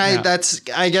fun. And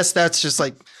I guess that's just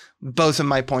like both of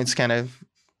my points kind of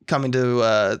coming to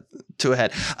a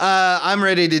head. I'm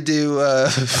ready to do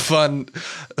fun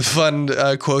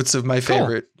quotes of my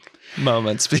favorite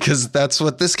moments, because that's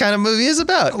what this kind of movie is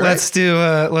about.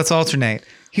 Right? Let's alternate.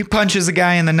 He punches a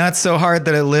guy in the nuts so hard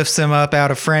that it lifts him up out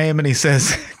of frame, and he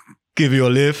says, "Give you a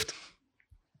lift."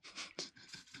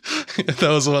 That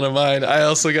was one of mine. I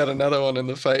also got another one in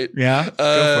the fight. Yeah,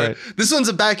 go for it. This one's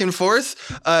a back and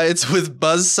forth. It's with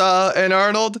Buzzsaw and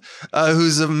Arnold,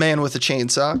 who's a man with a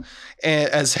chainsaw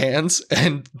as hands.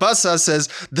 And Buzzsaw says,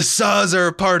 "The saws are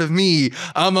a part of me.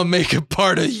 I'm going to make a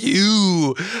part of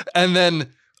you." And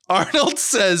then Arnold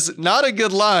says, not a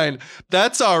good line,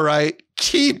 "That's all right.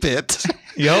 Keep it."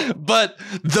 Yep. But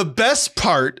the best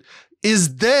part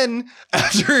is then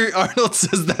after Arnold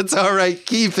says, "That's all right,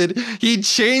 keep it," he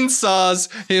chainsaws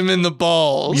him in the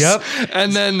balls. Yep.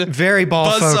 And then very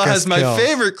Buzzsaw has my kill.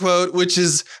 favorite quote, which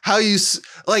is how you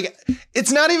like.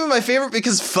 It's not even my favorite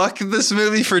because fuck this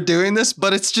movie for doing this,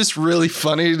 but it's just really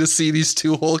funny to see these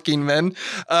two hulking men.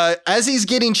 As he's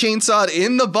getting chainsawed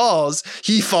in the balls,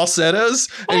 he falsettos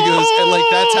and goes, and like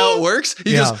that's how it works.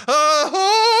 He goes,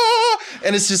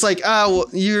 and it's just like, well,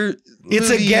 you're.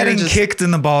 It's a getting kicked in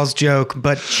the balls joke,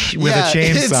 but with a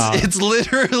chainsaw. It's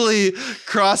literally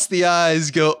cross the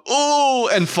eyes, go, "Oh,"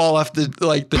 and fall off the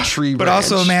tree But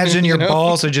branch, also imagine your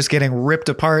balls are just getting ripped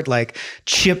apart like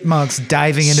chipmunks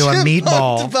diving into a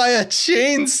meatball. By a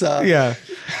chainsaw. Yeah.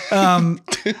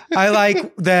 I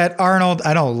like that Arnold,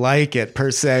 I don't like it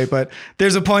per se, but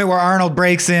there's a point where Arnold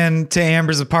breaks into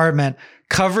Amber's apartment,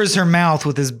 covers her mouth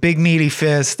with his big meaty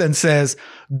fist and says,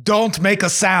 "Don't make a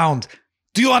sound.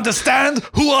 Do you understand?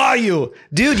 Who are you?"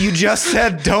 Dude, you just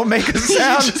said don't make a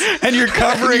sound and you're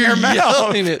covering her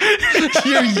mouth.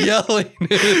 You're yelling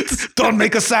it. "Don't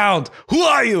make a sound. Who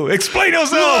are you? Explain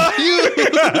yourself."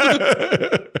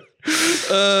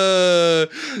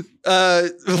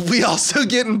 We also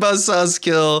get in Buzzsaw's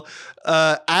kill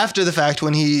after the fact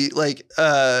when he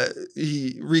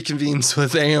reconvenes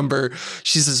with Amber.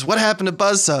 She says, "What happened to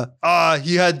Buzzsaw?"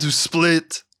 "He had to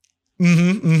split."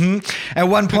 Mm-hmm, mm-hmm. At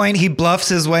one point, he bluffs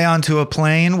his way onto a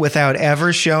plane without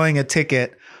ever showing a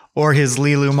ticket or his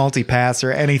Lilu multipass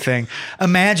or anything.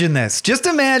 Imagine this. Just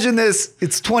imagine this.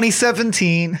 It's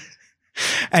 2017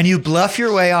 and you bluff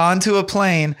your way onto a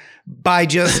plane by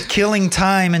just killing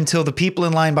time until the people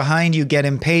in line behind you get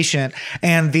impatient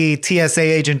and the TSA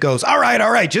agent goes, all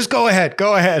right, just go ahead.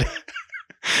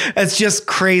 It's just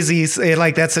crazy.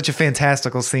 Like, that's such a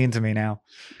fantastical scene to me now.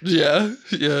 Yeah.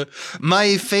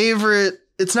 My favorite,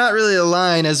 it's not really a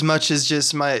line as much as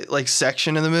just my like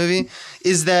section of the movie,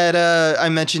 is that I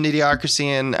mentioned Idiocracy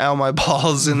and Ow My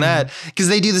Balls in that, because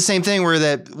they do the same thing where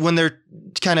that when they're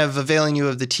kind of availing you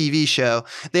of the TV show,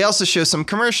 they also show some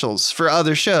commercials for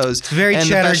other shows. It's very and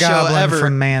Cheddar Goblin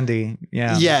from Mandy.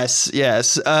 Yeah. Yes.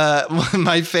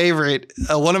 My favorite,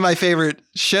 one of my favorite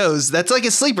shows, that's like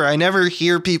a sleeper. I never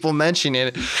hear people mention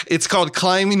it. It's called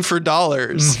Climbing for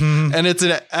Dollars. And it's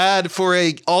an ad for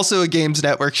also a Games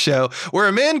Network show where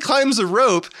a man climbs a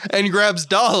rope and grabs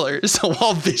dollars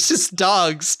while vicious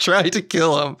dogs try to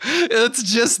kill him. It's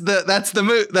just that's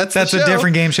a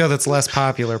different game show that's less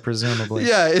popular, presumably.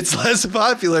 Yeah, it's less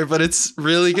popular, but it's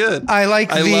really good. I like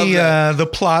the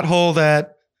plot hole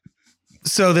that.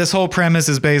 So this whole premise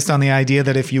is based on the idea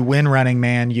that if you win Running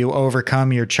Man, you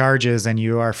overcome your charges and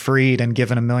you are freed and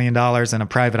given $1 million and a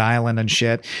private island and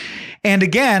shit. And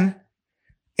again,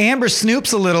 Amber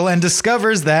snoops a little and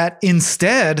discovers that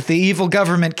instead the evil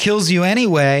government kills you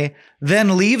anyway,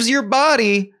 then leaves your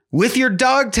body with your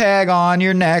dog tag on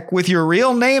your neck with your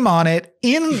real name on it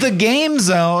in the game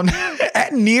zone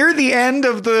near the end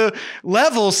of the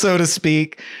level, so to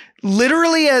speak.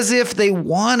 Literally as if they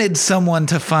wanted someone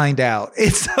to find out.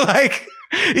 It's like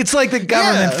the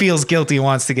government feels guilty and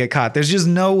wants to get caught. There's just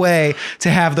no way to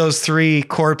have those three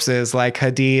corpses like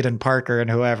Hadid and Parker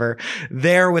and whoever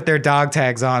there with their dog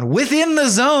tags on within the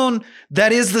zone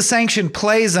that is the sanctioned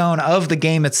play zone of the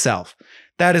game itself.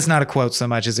 That is not a quote so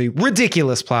much as a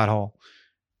ridiculous plot hole.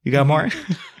 You got more?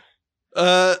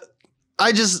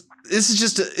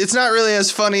 It's not really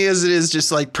as funny as it is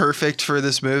just like perfect for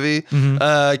this movie.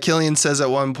 Killian says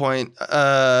at one point,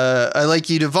 I'd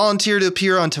like you to volunteer to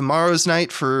appear on tomorrow's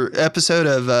night for episode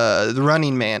of The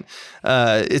Running Man.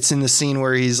 It's in the scene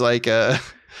where he's like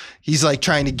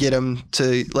trying to get him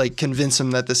to like convince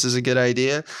him that this is a good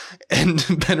idea. And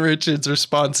Ben Richards'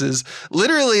 response is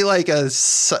literally like a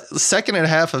second and a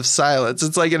half of silence.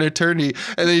 It's like an eternity.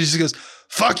 And then he just goes,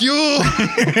 fuck you.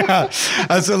 Yeah.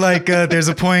 So like there's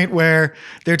a point where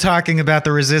they're talking about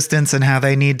the resistance and how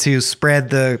they need to spread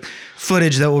the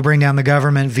footage that will bring down the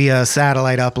government via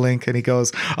satellite uplink. And he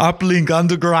goes, uplink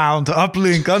underground.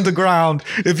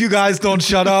 If you guys don't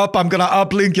shut up, I'm going to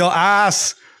uplink your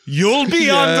ass. You'll be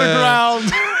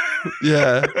underground.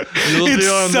 Yeah.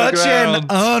 It's such an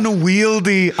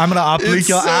unwieldy, I'm going to uplink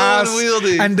your ass.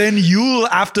 Unwieldy. And then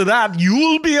after that,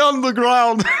 you'll be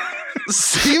underground.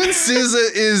 Steven Souza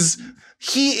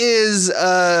is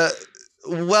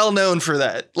well known for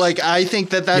that. Like, I think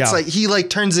that's like, he like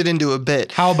turns it into a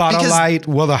bit. How about a light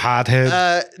with a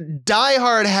hothead? Die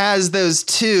Hard has those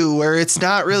too, where it's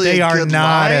not really they a are good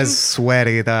not line. as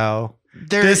sweaty though.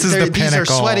 These are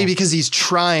sweaty because he's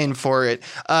trying for it.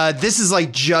 This is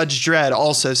like Judge Dredd,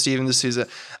 also Steven D'Souza.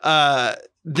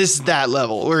 This is that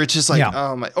level where it's just like,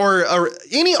 oh my, or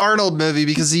any Arnold movie,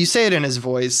 because you say it in his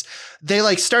voice, they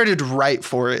like started right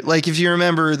for it. Like if you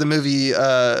remember the movie,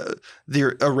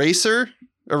 The Eraser,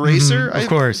 of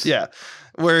course. Yeah.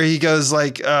 Where he goes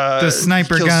like, the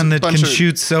sniper gun that can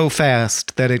shoot so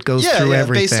fast that it goes through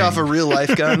everything. Based off a real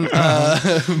life gun,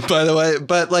 by the way.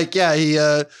 But like,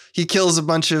 he kills a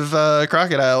bunch of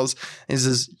crocodiles. And he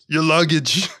says, your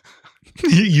luggage.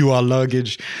 You are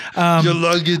luggage. Your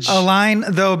luggage. A line,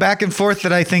 though, back and forth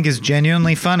that I think is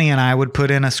genuinely funny and I would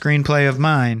put in a screenplay of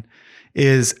mine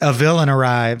is a villain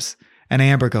arrives and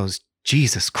Amber goes,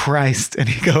 Jesus Christ. And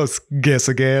he goes, guess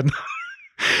again.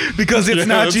 Because it's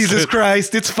not Jesus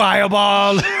Christ, it's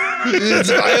Fireball.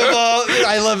 It's Fireball.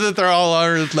 I love that they're all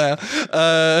Arnold now.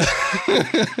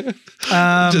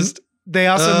 They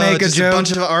also make a joke. A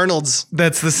bunch of Arnolds.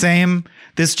 That's the same.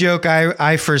 This joke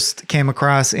I first came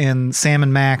across in Sam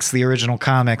and Max, the original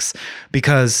comics,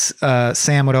 because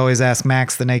Sam would always ask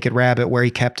Max the Naked Rabbit where he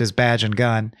kept his badge and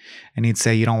gun. And he'd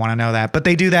say, you don't want to know that. But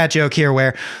they do that joke here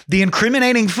where the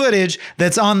incriminating footage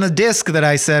that's on the disc that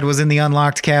I said was in the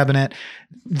unlocked cabinet,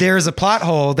 there's a plot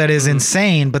hole that is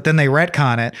insane, but then they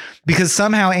retcon it because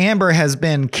somehow Amber has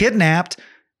been kidnapped.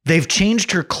 They've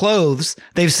changed her clothes.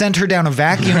 They've sent her down a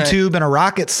vacuum tube and a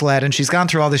rocket sled, and she's gone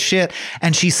through all this shit,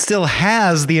 and she still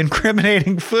has the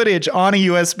incriminating footage on a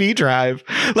USB drive.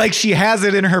 Like she has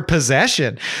it in her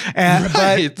possession. And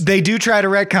but they do try to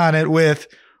retcon it with,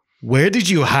 where did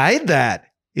you hide that?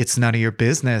 It's none of your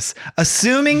business.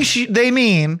 Assuming they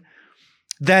mean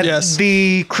that Yes.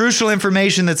 the crucial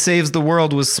information that saves the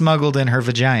world was smuggled in her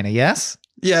vagina. Yes?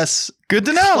 Yes. Good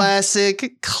to know.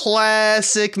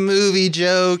 Classic movie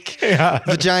joke. Yeah.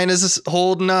 Vaginas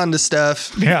holding on to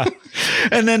stuff. Yeah.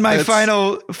 And then my That's-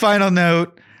 final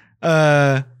note,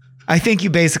 I think you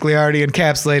basically already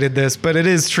encapsulated this, but it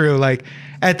is true. Like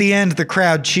at the end, the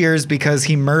crowd cheers because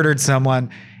he murdered someone.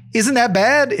 Isn't that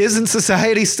bad? Isn't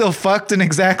society still fucked in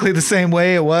exactly the same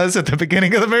way it was at the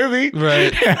beginning of the movie?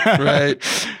 Right.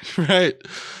 Right.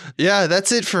 Yeah,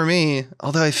 that's it for me.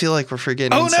 Although I feel like we're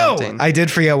forgetting Oh no, something. I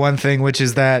did forget one thing, which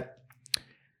is that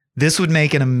this would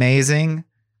make an amazing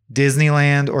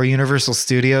Disneyland or Universal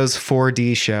Studios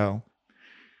 4D show.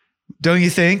 Don't you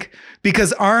think?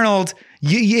 Because Arnold,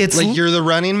 it's like you're the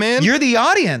Running Man? you're the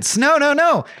audience.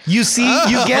 No. You see,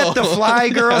 you get the Fly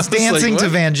Girls I was like, dancing to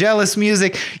what? Vangelis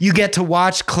music. You get to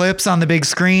watch clips on the big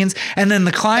screens. And then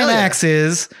the climax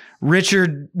is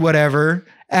Richard, whatever,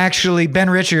 actually, Ben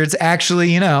Richards,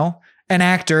 actually, an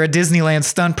actor, a Disneyland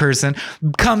stunt person,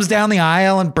 comes down the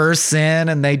aisle and bursts in,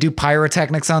 and they do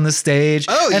pyrotechnics on the stage.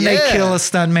 Oh, and they yeah. kill a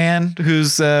stunt man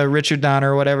who's Richard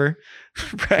Donner or whatever.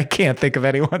 I can't think of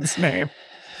anyone's name.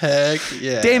 Heck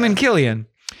yeah. Damon Killian.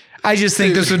 I just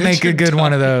think Dude, this would make a Richard good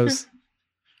one of Donner. those.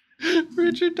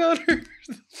 Richard Donner,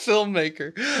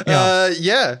 filmmaker.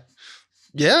 Yeah.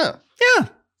 Yeah. Yeah.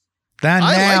 That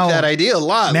I now, like that idea a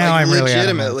lot. now like I'm really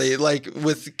legitimately, like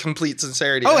with complete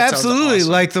sincerity. Oh, That sounds absolutely.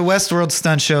 awesome. Like the Westworld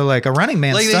stunt show, like a Running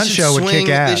Man Like they stunt should show would swing. kick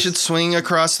ass. They should swing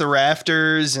across the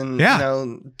rafters and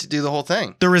to do the whole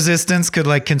thing. The Resistance could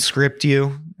like conscript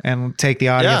you and take the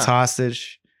audience Yeah.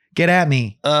 hostage. Get at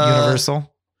me,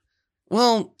 Universal.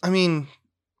 Well, I mean,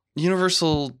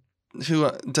 Universal,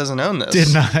 who doesn't own this?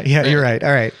 Did not. Yeah, you're right.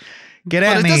 All right. Get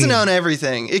at But it me. doesn't own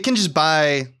everything. It can just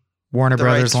buy Warner the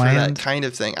Brothers rights for land. that kind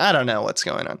of thing. I don't know what's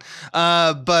going on.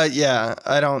 But yeah,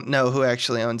 I don't know who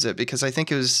actually owns it because I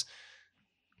think it was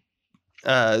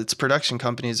its production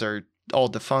companies are all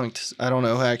defunct. I don't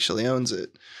know who actually owns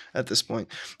it at this point.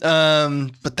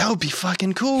 But that would be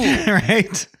fucking cool.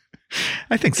 Right?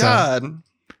 I think so. God.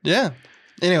 Yeah.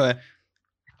 Anyway.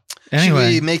 Should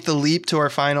we make the leap to our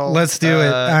final Let's do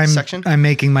it. section? I'm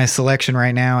making my selection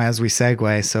right now as we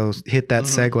segue. So hit that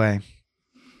segue.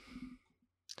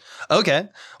 Okay.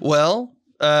 Well,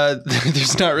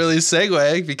 there's not really a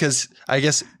segue because I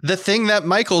guess the thing that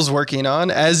Michael's working on,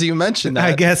 as you mentioned that.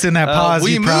 I guess in that pause,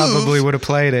 we you probably would have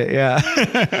played it. Yeah.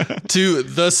 to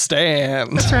The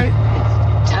Stand. That's right.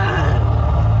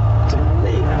 Time to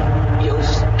make your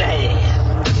stand.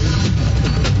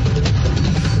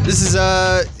 This is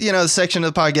the section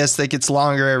of the podcast that gets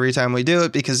longer every time we do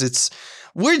it because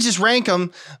we just rank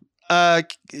them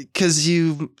because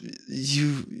you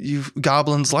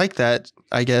goblins like that,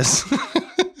 I guess.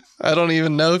 I don't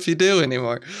even know if you do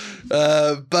anymore.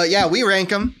 But yeah, we rank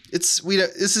them. This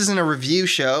isn't a review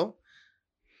show,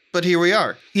 but here we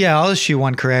are. Yeah, I'll issue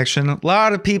one correction. A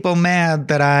lot of people mad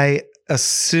that I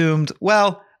assumed.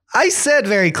 Well, I said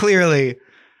very clearly,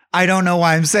 I don't know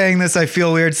why I'm saying this. I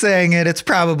feel weird saying it. It's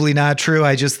probably not true.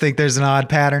 I just think there's an odd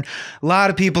pattern. A lot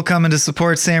of people coming to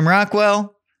support Sam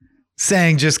Rockwell,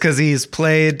 saying just because he's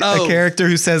played a character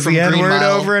who says from the Green N-word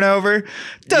Mile. over and over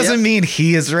doesn't mean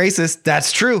he is racist.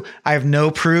 That's true. I have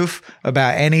no proof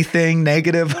about anything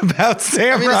negative about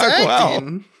Sam I mean,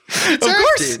 Rockwell. it's Of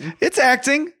course, acting. it's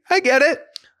acting. I get it.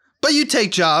 But you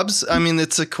take jobs. I mean,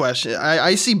 it's a question.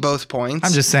 I see both points.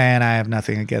 I'm just saying I have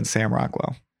nothing against Sam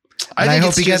Rockwell. And I think hope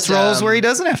it's he gets just, roles where he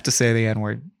doesn't have to say the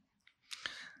N-word.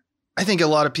 I think a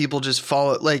lot of people just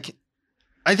follow, like,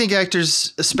 I think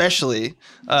actors especially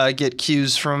get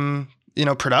cues from,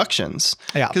 productions.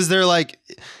 Yeah. Because they're like,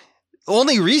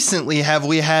 only recently have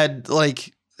we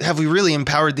really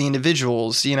empowered the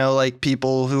individuals, like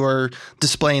people who are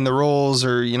displaying the roles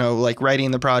or, like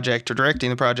writing the project or directing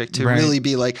the project to Right. really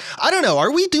be like, I don't know,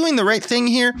 are we doing the right thing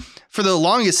here? For the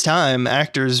longest time,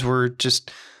 actors were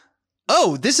just,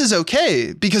 oh, this is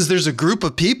okay because there's a group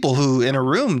of people who in a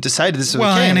room decided this is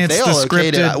Well, okay. and if it's they the all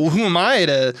okayed scripted- it, who am I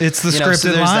to? It's the so scripted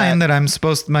there's line that I'm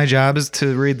supposed my job is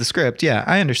to read the script. Yeah,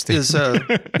 I understand. So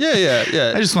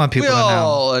yeah. I just want people we to know.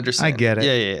 all understand. I get it.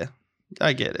 Yeah.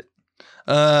 I get it.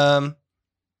 Top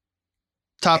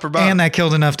or bottom? And that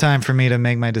killed enough time for me to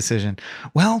make my decision.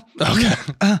 Well,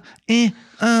 Okay.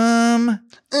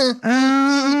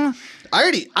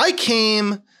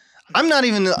 I'm not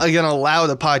even gonna allow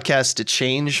the podcast to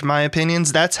change my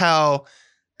opinions. That's how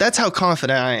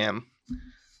confident I am.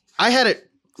 I had it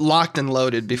locked and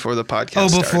loaded before the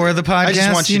podcast. Oh, before the I just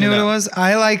podcast, want you to knew what know. it was?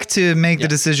 I like to make the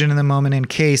decision in the moment in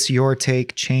case your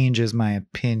take changes my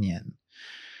opinion.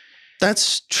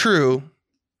 That's true.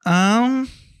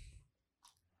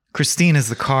 Christine is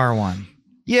the car one.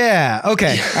 Yeah.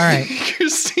 Okay. All right.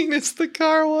 Christine is the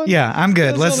car one. Yeah, I'm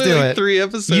good. That's Let's only do like it. 3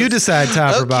 episodes. You decide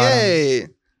top or bottom. Okay.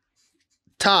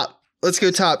 Top. Let's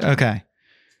go top. Okay.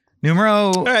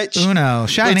 Numero right. uno.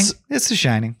 Shining. Let's- It's a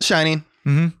Shining. Shining.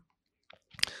 Mm-hmm.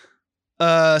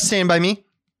 Stand By Me.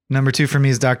 Number 2 for me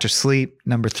is Dr. Sleep.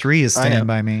 Number 3 is I know. Stand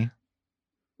By Me.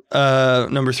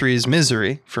 Number 3 is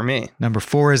Misery for me. Number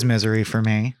 4 is Misery for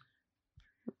me.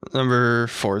 Number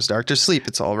 4 is Dr. Sleep.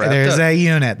 It's all wrapped There's up. that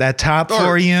unit. That top Or-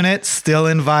 4 unit still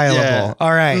inviolable. Yeah.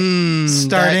 All right.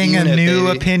 Starting that a unit, new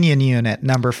baby. opinion unit.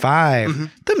 Number 5, Mhm.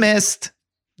 The Mist.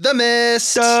 The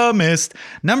Mist. The Mist.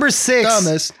 Number 6.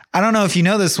 The Mist. I don't know if you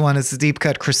know this one. It's the deep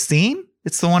cut Christine.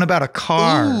 It's the one about a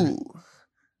car. Ooh.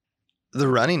 The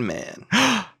Running Man.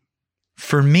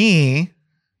 For me,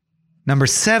 number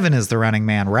 7 is The Running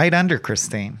Man, right under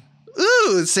Christine.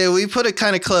 Ooh, so we put it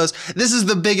kind of close. This is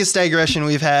the biggest digression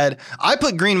we've had. I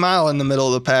put Green Mile in the middle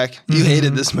of the pack. You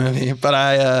hated this movie, but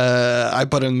I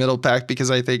put it in the middle pack because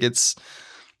I think it's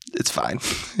fine.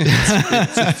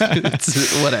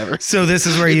 it's whatever. So this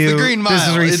is where It's you the Green this is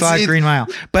Mile. where you It's- slide it's- Green Mile.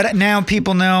 But now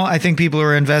people know, I think people who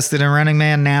are invested in Running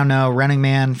Man now know Running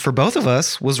Man for both of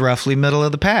us was roughly middle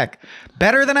of the pack.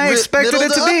 Better than I expected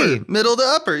Middle it to upper. be. Middle to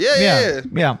upper. Yeah.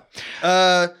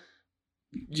 Yeah.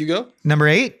 You go. Number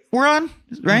 8 we're on,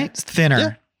 right? It's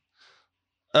Thinner.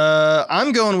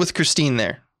 I'm going with Christine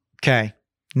there. Okay.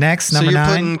 Next, So number you're 9,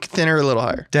 putting Thinner a little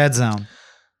higher. Dead Zone.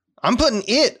 I'm putting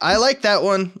It. I like that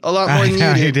one a lot more I than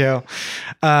know you you do. do.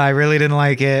 I really didn't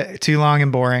like it. Too long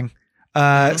and boring.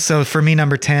 So for me,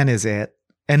 number 10 is It.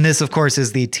 And this, of course,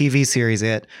 is the TV series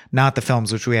It, not the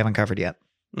films, which we haven't covered yet.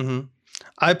 Mm-hmm.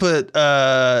 I put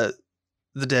The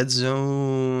Dead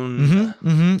Zone.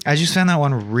 I just found that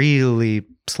one really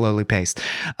slowly paced.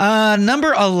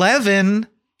 Number 11,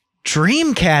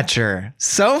 Dreamcatcher.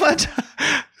 So much,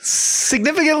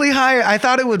 significantly higher. I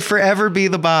thought it would forever be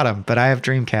the bottom, but I have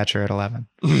Dreamcatcher at 11.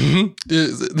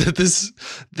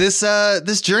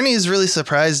 This journey has really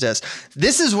surprised us.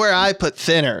 This is where I put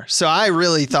Thinner. So I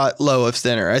really thought low of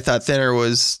Thinner. I thought Thinner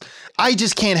was. I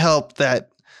just can't help that.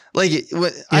 Like I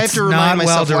have It's to remind not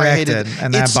myself why I hate it. well-directed,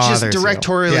 and that It's just bothers you.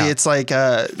 directorially. Yeah. It's like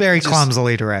Very just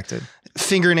clumsily directed.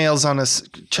 fingernails on a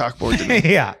chalkboard. To me.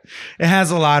 Yeah. It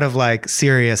has a lot of like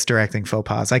serious directing faux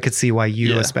pas. I could see why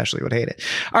you Yeah. especially would hate it.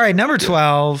 All right, number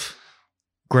 12,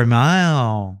 Green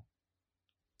Mile.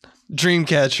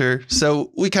 Dreamcatcher.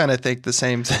 So we kind of think the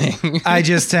same thing. I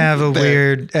just have a There.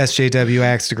 weird SJW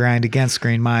axe to grind against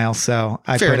Green Mile, so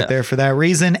I Fair put enough. it there for that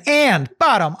reason. And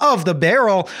bottom of the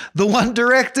barrel, the one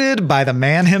directed by the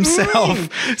man himself,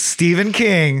 Stephen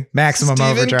King, Maximum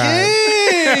Stephen Overdrive.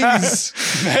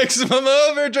 King's Maximum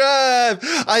Overdrive.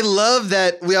 I love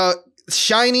that we are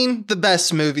Shining, the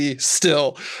best movie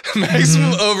still.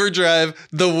 Maximum Overdrive,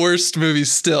 the worst movie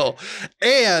still.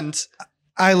 And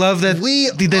I love that we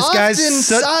this often guy's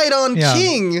side on Yeah.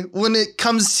 King when it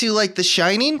comes to like The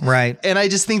Shining. Right. And I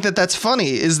just think that that's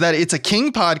funny is that it's a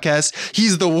King podcast.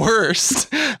 He's the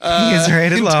worst. He's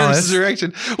rated in terms lowest. of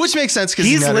direction, which makes sense because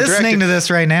He's he's not a listening director. to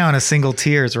this right now and a single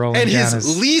tear is rolling And down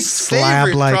his least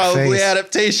favorite slab-like probably face.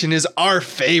 adaptation is our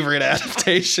favorite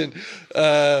adaptation.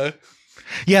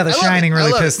 Yeah, The I love Shining it. I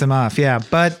really love pissed him off. Yeah,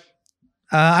 but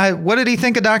what did he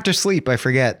think of Dr. Sleep? I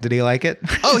forget. Did he like it?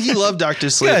 Oh, he loved Dr.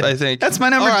 Sleep, Good. I think. That's my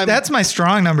number. Or I'm- That's my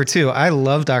strong number 2. I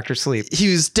love Dr. Sleep.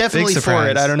 he was definitely Big for it.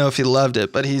 surprise. I don't know if he loved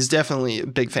it, but he's definitely a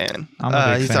big fan. I'm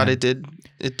a big he fan. thought it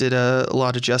did a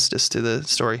lot of justice to the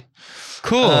story.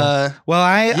 Cool. Uh, Well,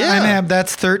 yeah.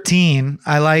 that's 13.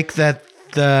 I like that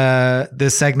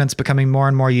this segment's becoming more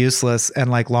and more useless and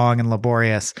like long and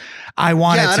laborious. I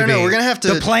want Yeah, it to I don't be. know. We're gonna have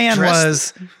to The plan dress-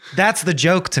 was that's the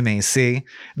joke to me. See,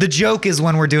 the joke is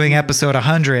when we're doing episode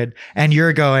 100 and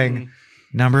you're going.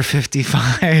 Number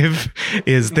 55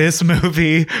 is this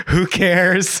movie. Who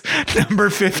cares? Number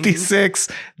 56.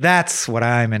 That's what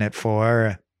I'm in it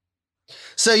for.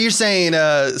 So you're saying,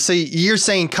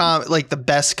 like the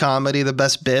best comedy, the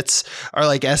best bits are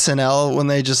like SNL when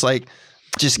they just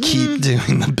keep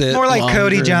doing the bit. More like longer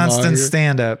Cody and Johnston's longer.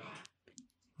 stand-up.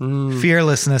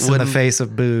 Fearlessness in the Wouldn't- face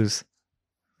of booze.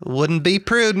 Wouldn't be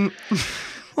prudent.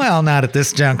 Well, not at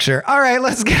this juncture. All right,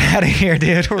 let's get out of here,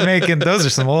 dude. We're making those are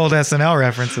some old SNL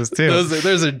references too.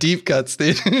 Those are deep cuts,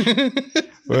 dude.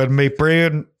 Wouldn't be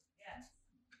prudent.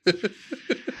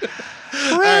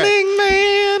 Running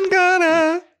man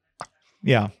gonna.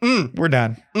 Yeah, we're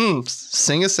done.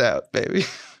 Sing us out, baby.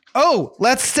 Oh,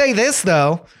 let's say this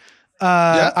though.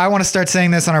 I want to start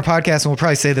saying this on our podcast, and we'll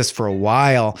probably say this for a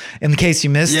while. In case you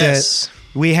missed Yes. it,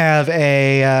 we have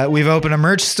we've opened a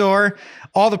merch store.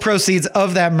 All the proceeds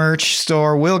of that merch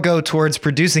store will go towards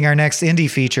producing our next indie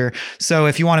feature. So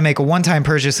if you want to make a one-time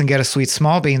purchase and get a sweet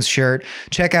Small Beans shirt,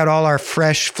 check out all our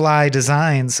fresh fly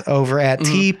designs over at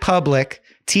TeePublic,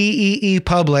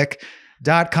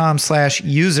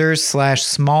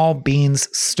 teepublic.com/users/Small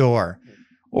Beans store.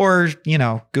 Or,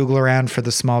 Google around for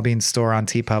the Small Beans store on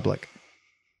TeePublic.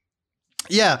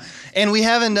 Yeah. And we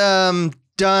haven't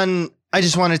done... I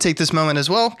just want to take this moment as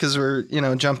well because we're,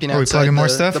 jumping outside. Are we plugging more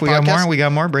stuff? The We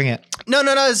got more? Bring it. No.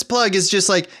 This plug is just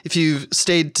like if you've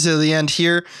stayed to the end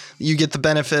here, you get the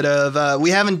benefit of.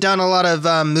 We haven't done a lot of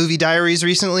movie diaries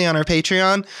recently on our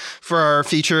Patreon for our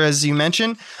feature, as you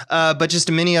mentioned. But just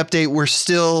a mini update, we're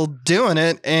still doing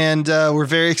it, and we're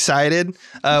very excited.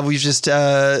 We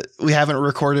haven't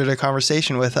recorded a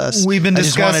conversation with us. We've been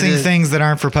discussing things that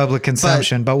aren't for public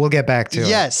consumption, but we'll get back to it.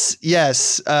 Yes.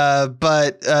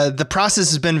 But the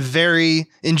process has been very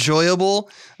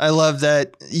enjoyable. I love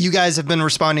that you guys have been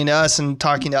responding to us and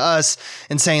talking to us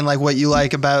and saying like what you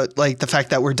like about like the fact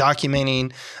that we're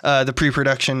documenting the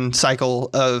pre-production cycle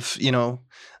of,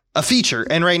 a feature.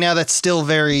 And right now that's still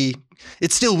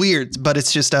it's still weird, but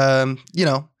it's just,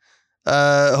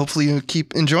 hopefully you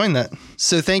keep enjoying that.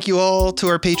 So thank you all to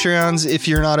our Patreons. If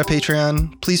you're not a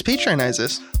Patreon, please patronize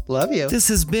us. Love you. This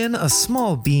has been a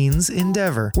Small Beans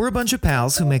endeavor. We're a bunch of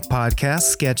pals who make podcasts,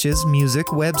 sketches,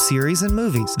 music, web series, and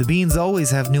movies. The Beans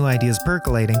always have new ideas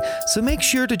percolating, so make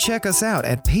sure to check us out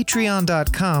at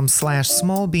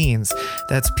patreon.com/smallbeans.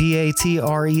 That's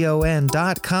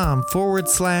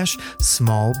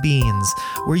patreon.com/smallbeans,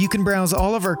 where you can browse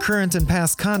all of our current and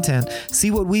past content,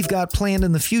 see what we've got planned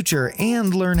in the future,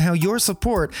 and learn how your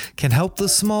support can help the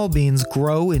Small Beans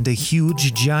grow into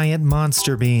huge, giant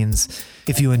monster beans.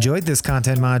 If you enjoyed this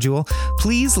content module,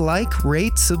 please like,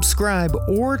 rate, subscribe,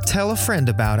 or tell a friend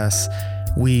about us.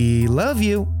 We love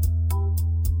you.